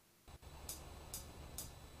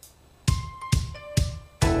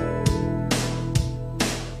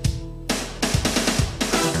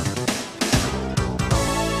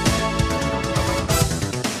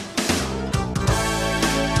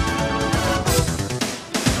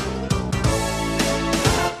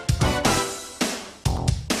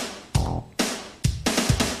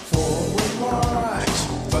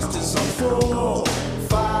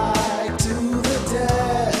 Fight to the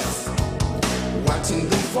death.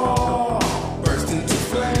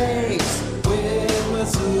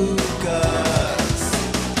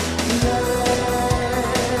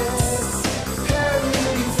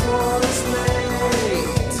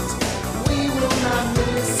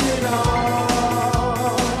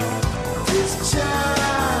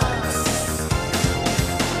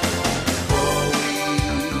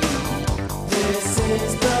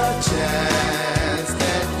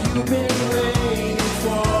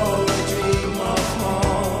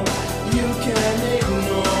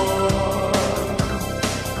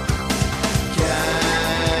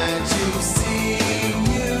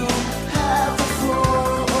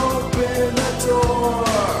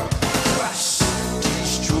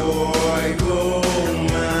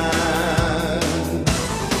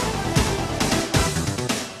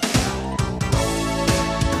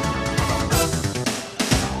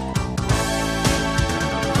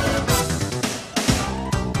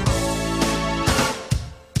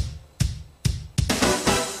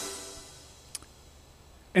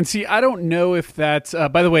 And see, I don't know if that's,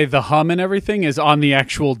 by the way, the hum and everything is on the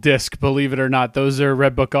actual disc, believe it or not. Those are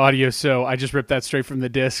Redbook audio, so I just ripped that straight from the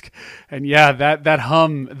disc. And yeah, that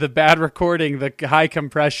hum, the bad recording, the high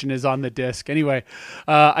compression is on the disc. Anyway,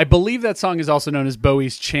 I believe that song is also known as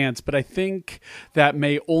Bowie's Chance, but I think that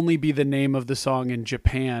may only be the name of the song in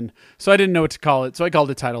Japan. So I didn't know what to call it, so I called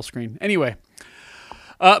it Title Screen. Anyway.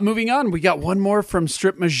 Moving on, we got one more from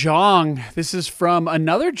Strip Mahjong. This is from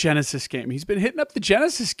another Genesis game. He's been hitting up the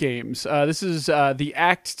Genesis games. This is the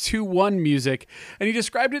Act 2-1 music, and he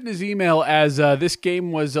described it in his email as this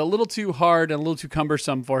game was a little too hard and a little too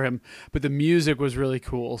cumbersome for him, but the music was really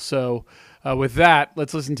cool. So with that,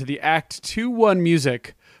 let's listen to the Act 2-1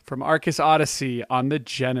 music from Arcus Odyssey on the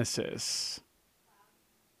Genesis.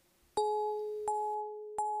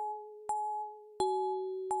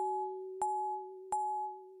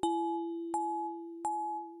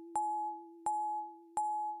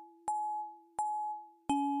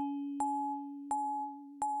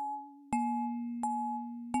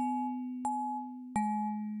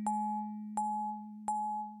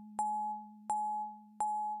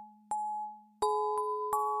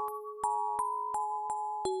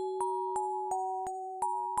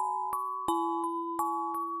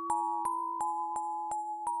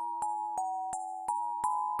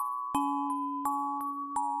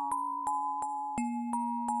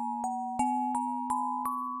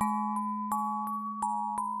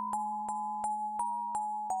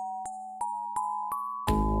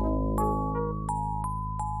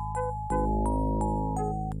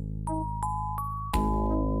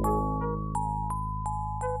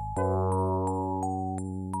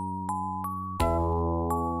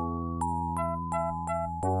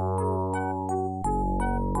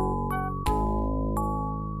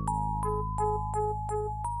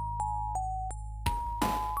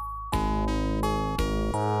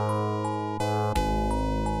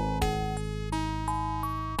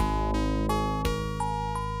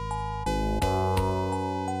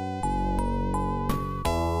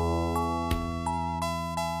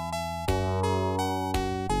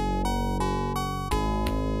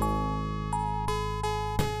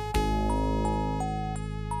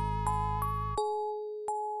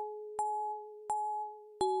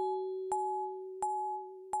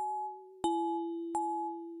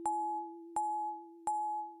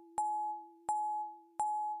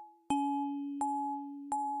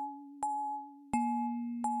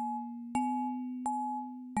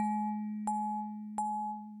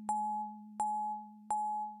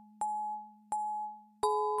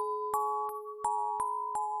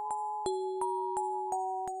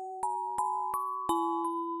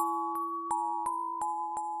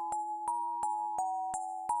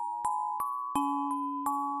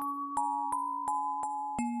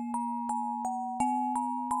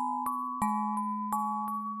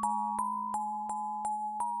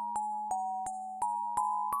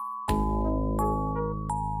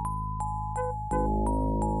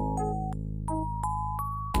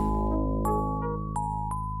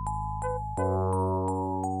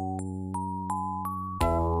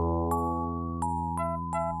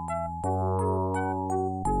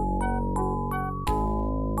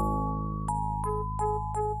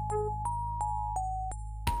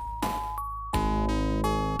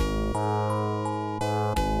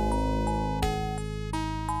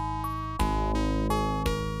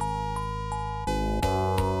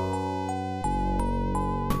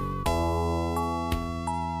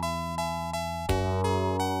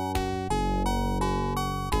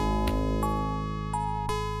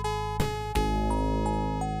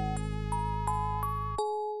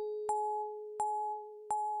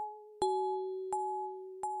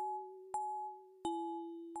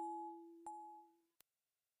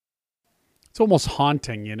 It's almost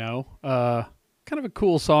haunting, you know. Kind of a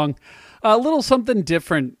cool song. A little something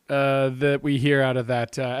different that we hear out of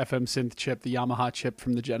that FM synth chip, the Yamaha chip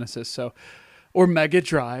from the Genesis. So, or Mega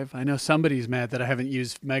Drive. I know somebody's mad that I haven't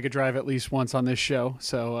used Mega Drive at least once on this show.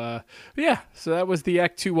 So, yeah. So that was the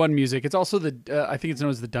Act 2-1 music. It's also the I think it's known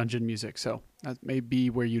as the Dungeon music. So that may be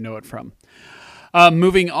where you know it from.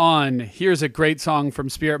 Moving on, here's a great song from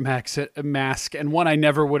Spirit Mask, and one I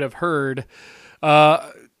never would have heard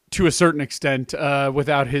to a certain extent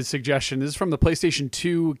without his suggestion. This is from the PlayStation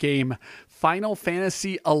 2 game Final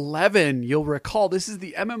Fantasy XI. You'll recall this is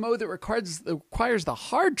the MMO that requires the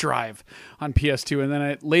hard drive on PS2, and then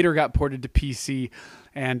it later got ported to PC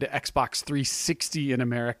and Xbox 360 in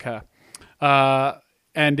America.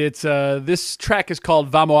 And it's this track is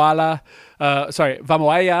called Vamo'alla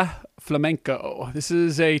Flamenco. This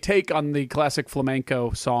is a take on the classic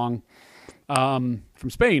flamenco song from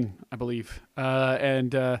Spain, I believe.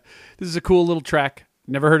 And this is a cool little track.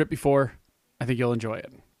 Never heard it before. I think you'll enjoy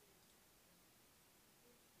it.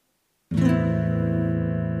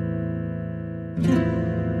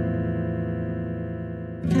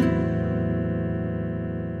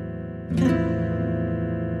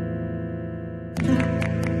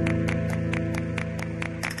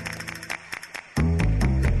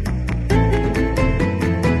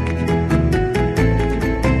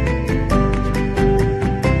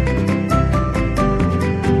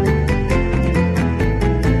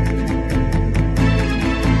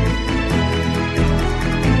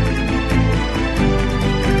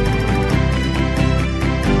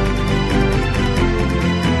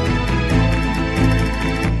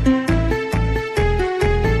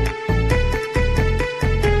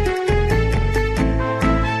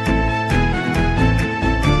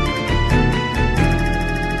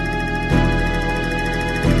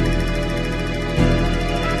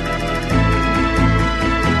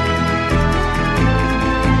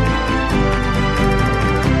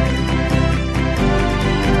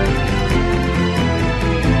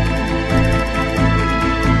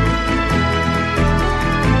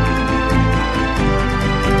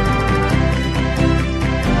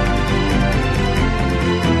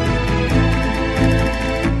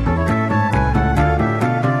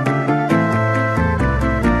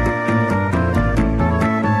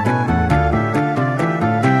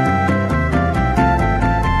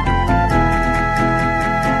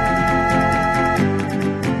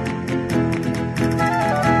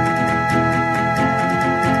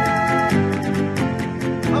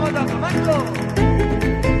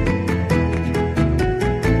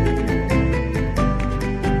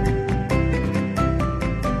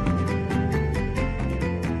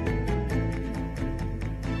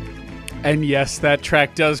 And yes, that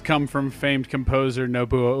track does come from famed composer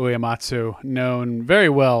Nobuo Uematsu, known very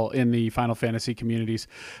well in the Final Fantasy communities.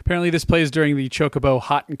 Apparently this plays during the Chocobo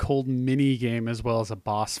Hot and Cold mini game as well as a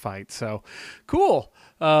boss fight. So, cool.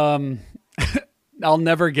 I'll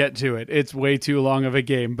never get to it. It's way too long of a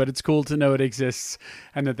game, but it's cool to know it exists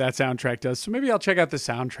and that soundtrack does. So maybe I'll check out the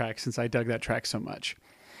soundtrack since I dug that track so much.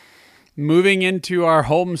 Moving into our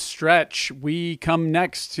home stretch, we come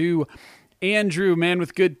next to Andrew, man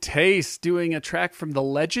with good taste, doing a track from The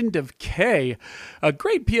Legend of K, a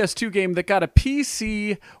great PS2 game that got a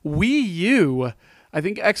PC, Wii U, I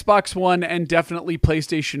think Xbox One, and definitely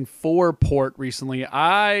PlayStation 4 port recently.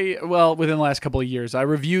 Within the last couple of years, I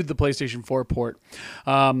reviewed the PlayStation 4 port.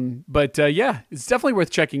 Yeah, it's definitely worth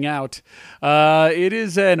checking out. It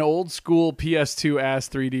is an old school PS2 ass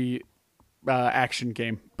 3D action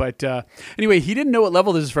game. But anyway, he didn't know what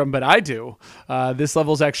level this is from, but I do. This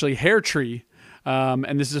level is actually Hair Tree,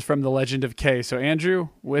 and this is from The Legend of K. So Andrew,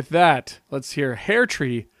 with that, let's hear Hair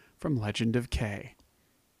Tree from Legend of K.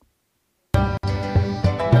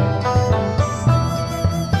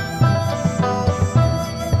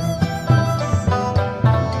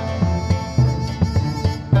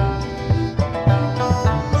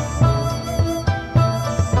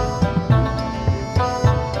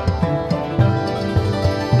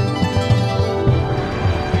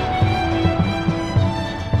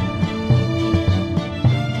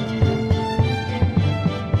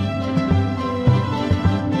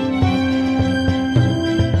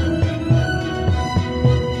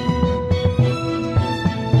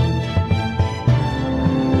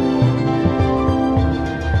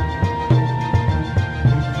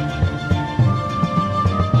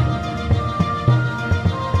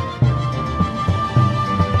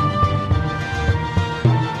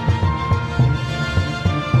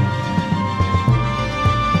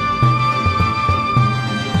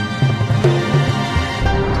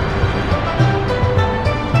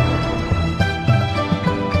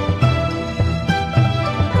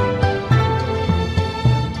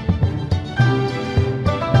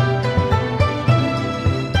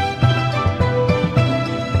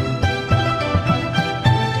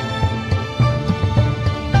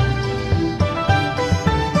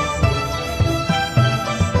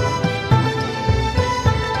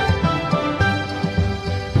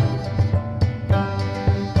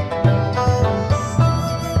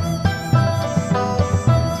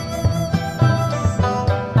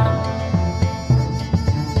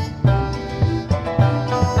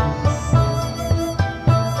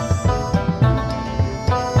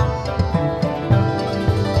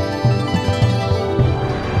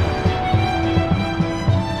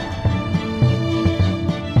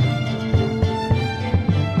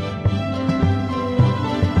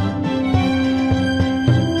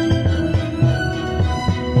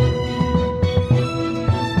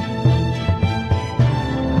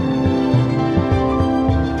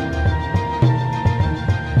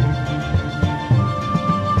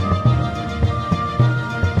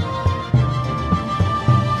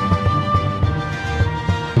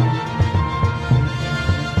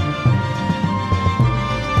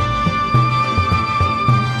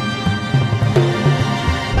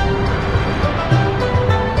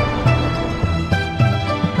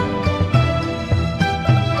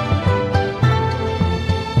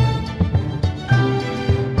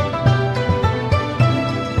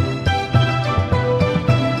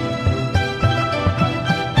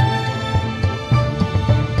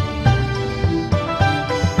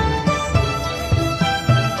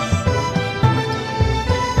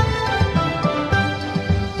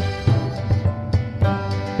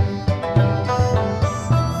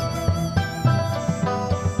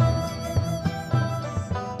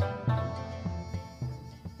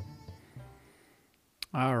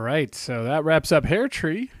 All right, so that wraps up Hair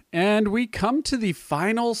Tree, and we come to the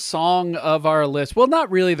final song of our list. Well,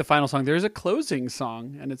 not really the final song. There's a closing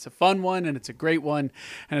song, and it's a fun one, and it's a great one,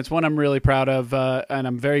 and it's one I'm really proud of, and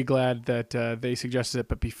I'm very glad that they suggested it.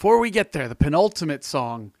 But before we get there, the penultimate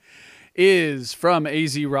song is from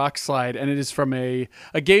AZ Rockslide, and it is from a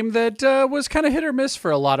game that was kind of hit or miss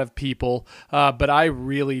for a lot of people, but I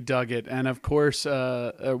really dug it. And of course,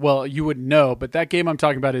 well, you would know, but that game I'm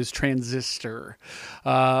talking about is Transistor.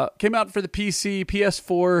 Came out for the PC,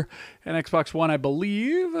 PS4, and Xbox One, I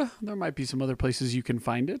believe. There might be some other places you can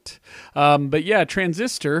find it. But yeah,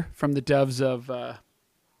 Transistor from the devs of...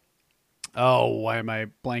 why am I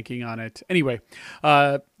blanking on it? Anyway,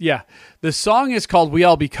 yeah, the song is called We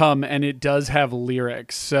All Become, and it does have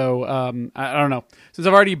lyrics. So I don't know. Since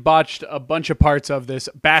I've already botched a bunch of parts of this,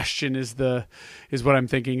 Bastion is what I'm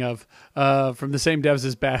thinking of, from the same devs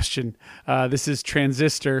as Bastion. This is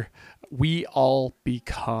Transistor, We All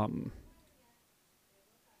Become.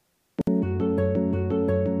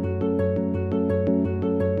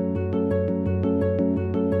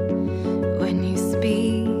 When you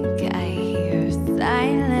speak, I hear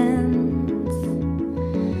silence.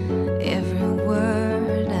 Every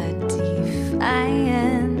word a defiance.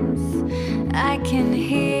 I can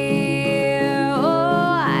hear, oh,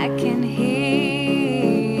 I can hear.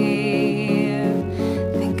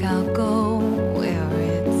 Think I'll go where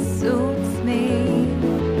it suits me.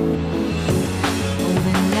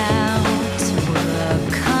 Moving now to a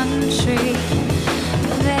country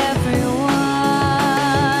of everyone.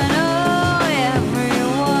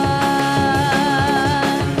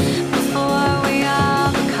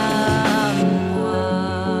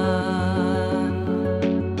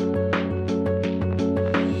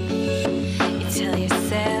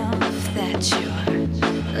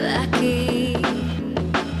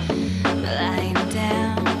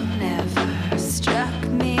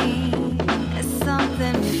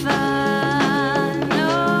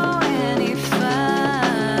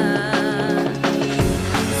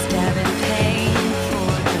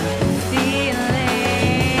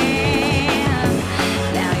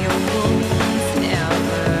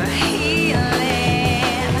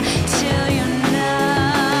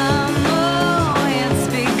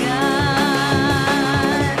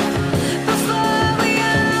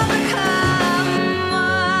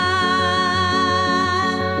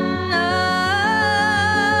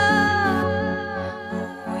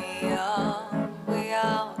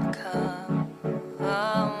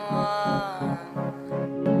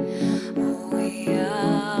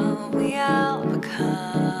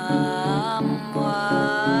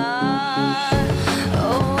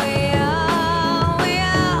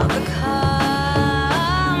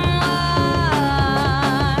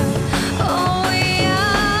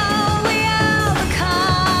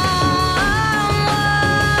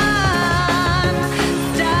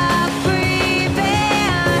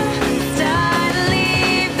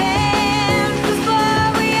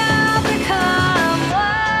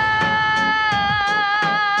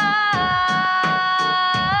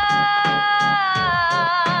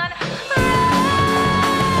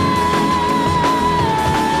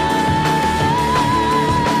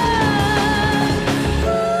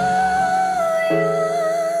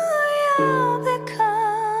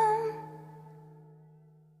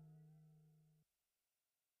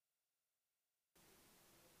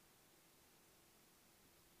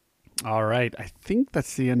 All right, I think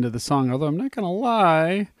that's the end of the song, although I'm not going to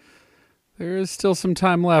lie. There is still some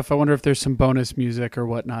time left. I wonder if there's some bonus music or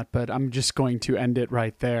whatnot, but I'm just going to end it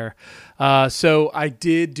right there. So I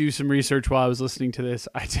did do some research while I was listening to this.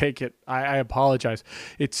 I take it. I apologize.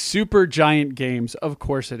 It's Super Giant Games. Of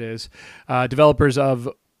course it is. Developers of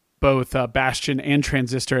both Bastion and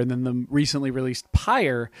Transistor, and then the recently released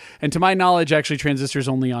Pyre. And to my knowledge, actually, Transistor is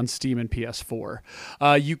only on Steam and PS4.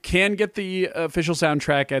 You can get the official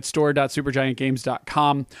soundtrack at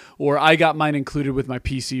store.supergiantgames.com, or I got mine included with my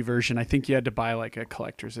PC version. I think you had to buy like a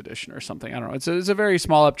collector's edition or something. I don't know. It's a very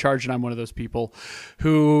small upcharge, and I'm one of those people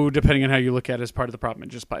who, depending on how you look at it, is part of the problem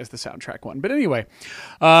and just buys the soundtrack one. But anyway,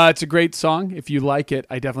 it's a great song. If you like it,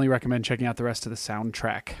 I definitely recommend checking out the rest of the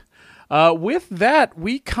soundtrack. With that,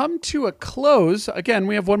 we come to a close. Again,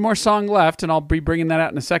 we have one more song left, and I'll be bringing that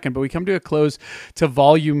out in a second, but we come to a close to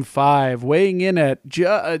Volume 5, weighing in at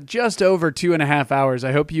just over 2.5 hours.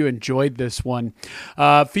 I hope you enjoyed this one.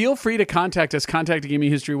 Feel free to contact us,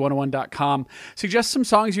 contact@gaminghistory101.com. Suggest some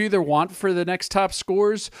songs you either want for the next top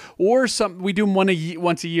scores, or some. We do them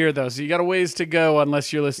once a year, though, so you got a ways to go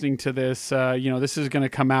unless you're listening to this. This is going to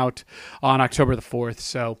come out on October the 4th,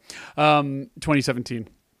 so 2017.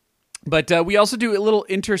 But we also do little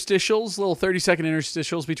interstitials, little 30-second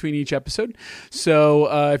interstitials between each episode.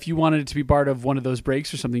 So if you wanted it to be part of one of those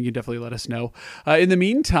breaks or something, you definitely let us know. In the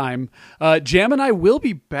meantime, Jam and I will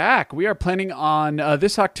be back. We are planning on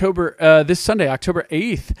this Sunday, October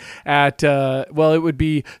 8th at, it would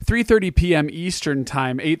be 3:30 p.m. Eastern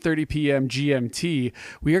Time, 8:30 p.m. GMT.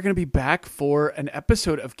 We are going to be back for an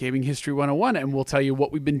episode of Gaming History 101, and we'll tell you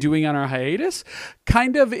what we've been doing on our hiatus,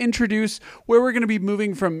 kind of introduce where we're going to be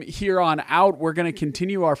moving from here on out. We're going to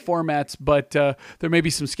continue our formats, but there may be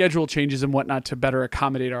some schedule changes and whatnot to better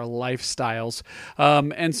accommodate our lifestyles,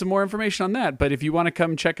 and some more information on that. But if you want to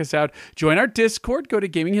come check us out, join our Discord. Go to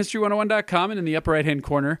gaminghistory101.com, and in the upper right-hand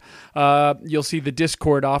corner, you'll see the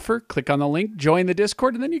Discord offer. Click on the link, join the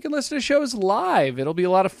Discord, and then you can listen to shows live. It'll be a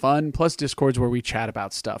lot of fun, plus Discords where we chat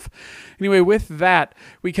about stuff. Anyway, with that,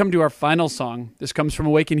 we come to our final song. This comes from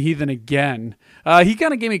Awakened Heathen again. He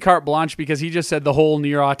kind of gave me carte blanche because he just said the whole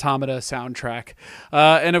Nier Automata soundtrack.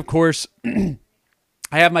 And of course,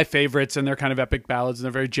 I have my favorites, and they're kind of epic ballads, and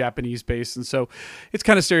they're very Japanese based, and so it's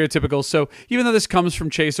kind of stereotypical. So even though this comes from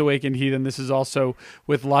Chase Awakened Heathen, this is also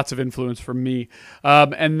with lots of influence from me.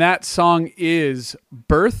 And that song is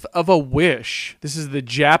Birth of a Wish. This is the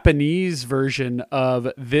Japanese version of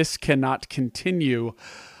This Cannot Continue,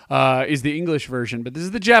 is the English version, but this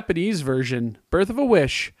is the Japanese version, Birth of a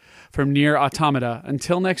Wish, from Nier Automata.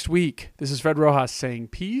 Until next week, this is Fred Rojas saying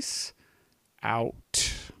peace out.